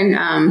 children.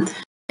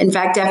 In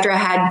fact, after I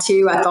had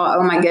 2, I thought,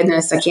 oh my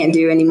goodness, I can't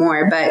do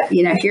anymore. But,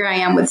 here I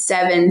am with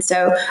 7.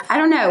 So I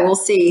don't know. We'll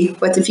see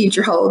what the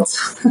future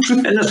holds.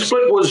 And the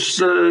split was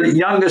the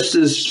youngest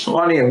is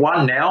only at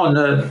 1 now and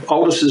the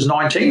oldest is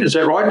 19. Is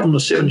that right? On the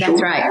 7 children?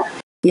 That's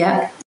right.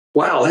 Yeah.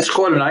 Wow, that's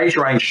quite an age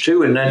range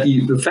too. And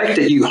the fact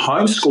that you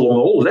homeschool them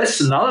all, that's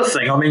another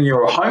thing. I mean,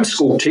 you're a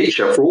homeschool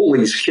teacher for all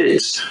these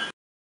kids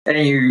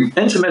and you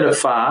intermittent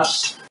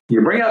fast, you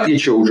bring up your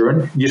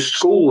children, you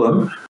school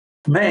them.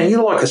 Man,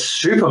 you're like a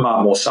super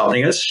mum or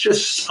something. It's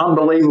just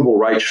unbelievable,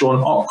 Rachel.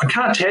 And I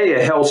can't tell you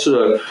how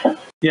sort of,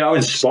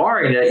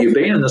 inspiring that you've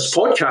been in this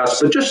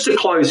podcast. But just to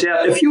close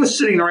out, if you were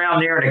sitting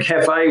around there in a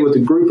cafe with a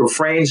group of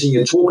friends and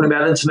you're talking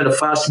about intermittent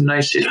fasting and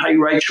they said, hey,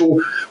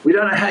 Rachel, we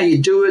don't know how you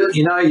do it.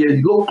 You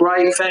look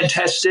great,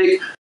 fantastic.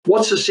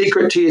 What's the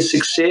secret to your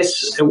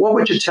success? And what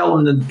would you tell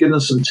them to give them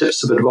some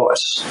tips of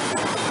advice?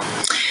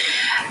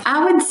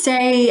 I would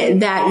say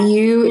that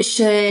you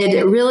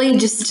should really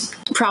just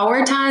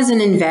prioritize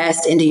and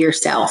invest into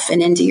yourself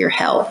and into your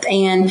health.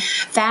 And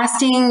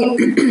fasting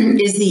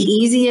is the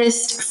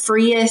easiest,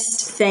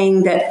 freest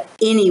thing that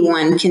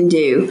anyone can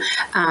do.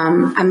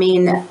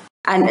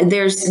 And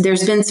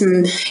there's been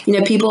some,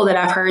 people that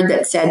I've heard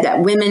that said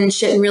that women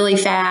shouldn't really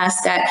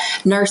fast, that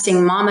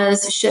nursing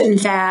mamas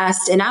shouldn't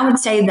fast. And I would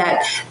say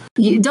that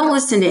you don't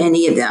listen to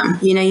any of them.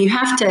 You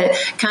have to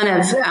kind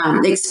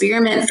of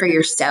experiment for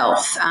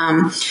yourself.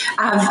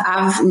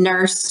 I've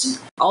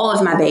nursed all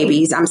of my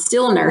babies. I'm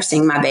still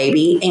nursing my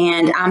baby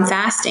and I'm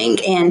fasting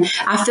and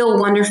I feel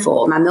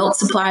wonderful. My milk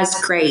supply is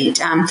great.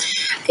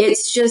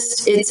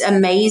 It's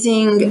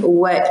amazing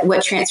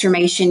what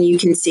transformation you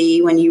can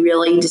see when you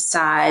really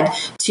decide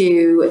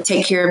to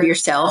take care of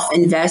yourself,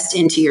 invest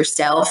into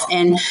yourself.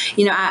 And,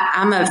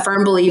 I'm a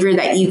firm believer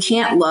that you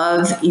can't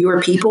love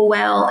your people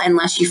well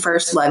unless you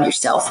first love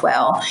yourself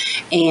well.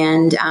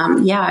 And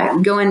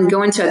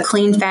going to a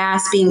clean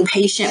fast, being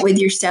patient with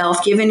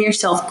yourself, giving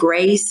yourself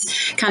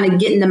grace, kind of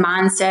getting the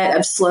mindset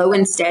of slow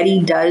and steady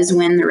does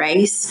win the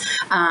race,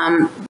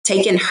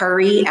 taking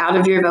hurry out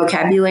of your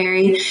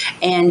vocabulary,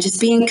 and just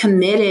being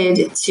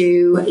committed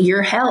to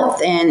your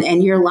health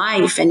and your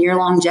life and your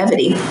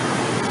longevity.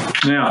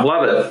 Yeah, I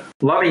love it.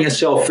 Loving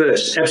yourself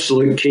first,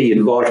 absolute key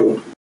and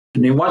vital.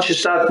 And then once you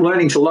start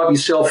learning to love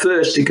yourself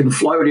first, it can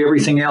flow to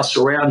everything else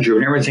around you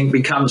and everything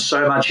becomes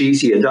so much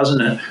easier, doesn't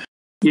it?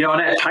 And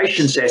that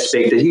patience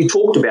aspect that you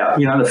talked about,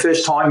 the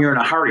first time you're in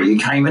a hurry, you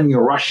came in,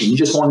 you're rushing, you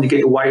just wanted to get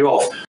your weight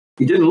off.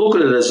 You didn't look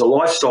at it as a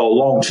lifestyle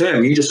long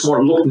term. You just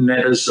wanted looking at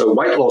it as a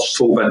weight loss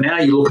tool. But now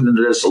you're looking at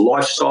it as a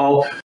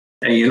lifestyle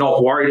and you're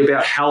not worried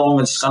about how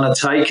long it's going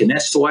to take. And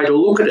that's the way to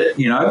look at it.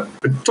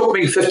 It took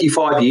me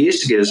 55 years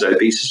to get as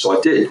obese as I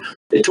did.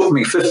 It took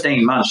me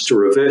 15 months to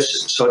reverse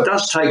it. So it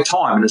does take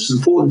time. And it's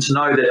important to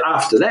know that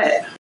after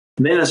that,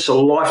 then it's a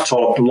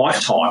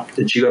lifetime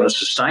that you're going to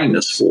sustain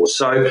this for.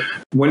 So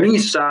when you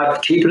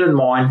start, keep it in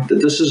mind that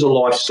this is a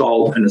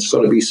lifestyle and it's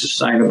got to be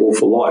sustainable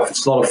for life.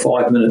 It's not a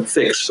 5-minute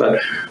fix.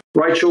 But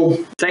Rachel,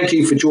 thank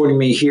you for joining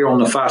me here on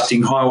the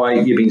Fasting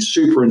Highway. You've been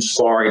super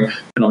inspiring,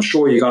 and I'm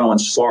sure you're going to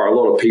inspire a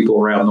lot of people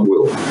around the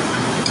world.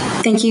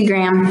 Thank you,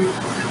 Graham.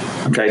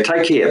 Okay,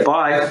 take care.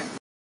 Bye.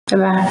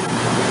 Bye-bye.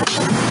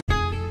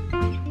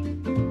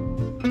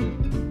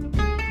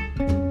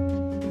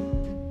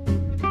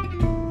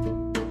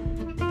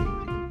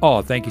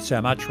 Oh, thank you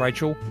so much,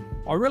 Rachel.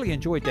 I really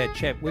enjoyed that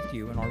chat with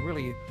you, and I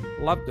really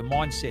loved the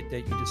mindset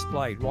that you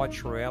displayed right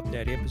throughout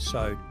that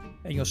episode.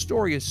 And your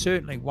story is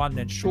certainly one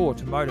that's sure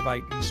to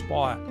motivate and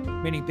inspire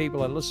many people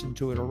that listen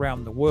to it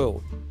around the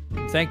world.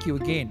 And thank you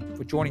again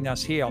for joining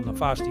us here on the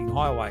Fasting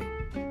Highway.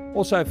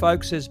 Also,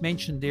 folks, as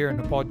mentioned there in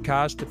the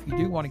podcast, if you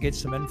do want to get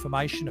some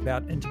information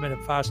about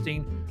intermittent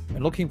fasting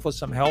and looking for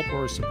some help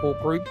or a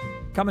support group,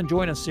 come and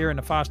join us there in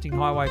the Fasting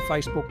Highway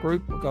Facebook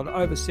group. We've got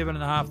over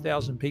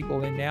 7,500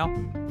 people in now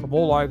from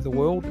all over the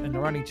world, and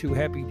they're only too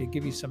happy to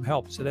give you some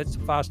help. So that's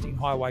the Fasting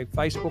Highway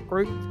Facebook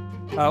group.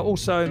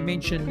 Also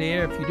mention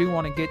there, if you do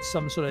want to get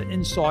some sort of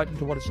insight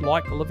into what it's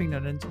like living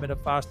an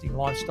intermittent fasting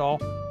lifestyle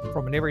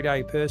from an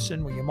everyday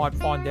person, well, you might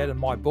find that in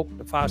my book,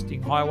 The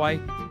Fasting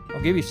Highway.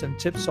 I'll give you some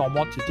tips on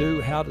what to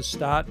do, how to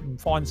start, and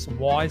find some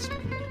whys,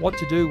 what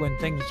to do when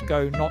things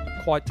go not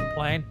quite to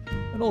plan,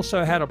 and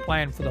also how to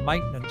plan for the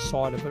maintenance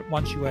side of it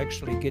once you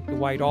actually get the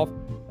weight off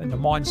and the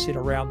mindset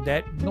around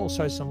that, and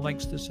also some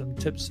links to some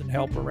tips and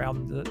help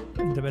around the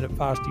intermittent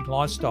fasting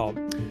lifestyle.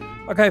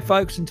 Okay,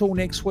 folks, until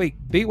next week,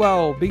 be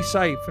well, be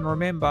safe, and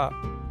remember,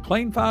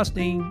 clean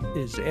fasting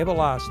is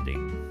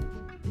everlasting.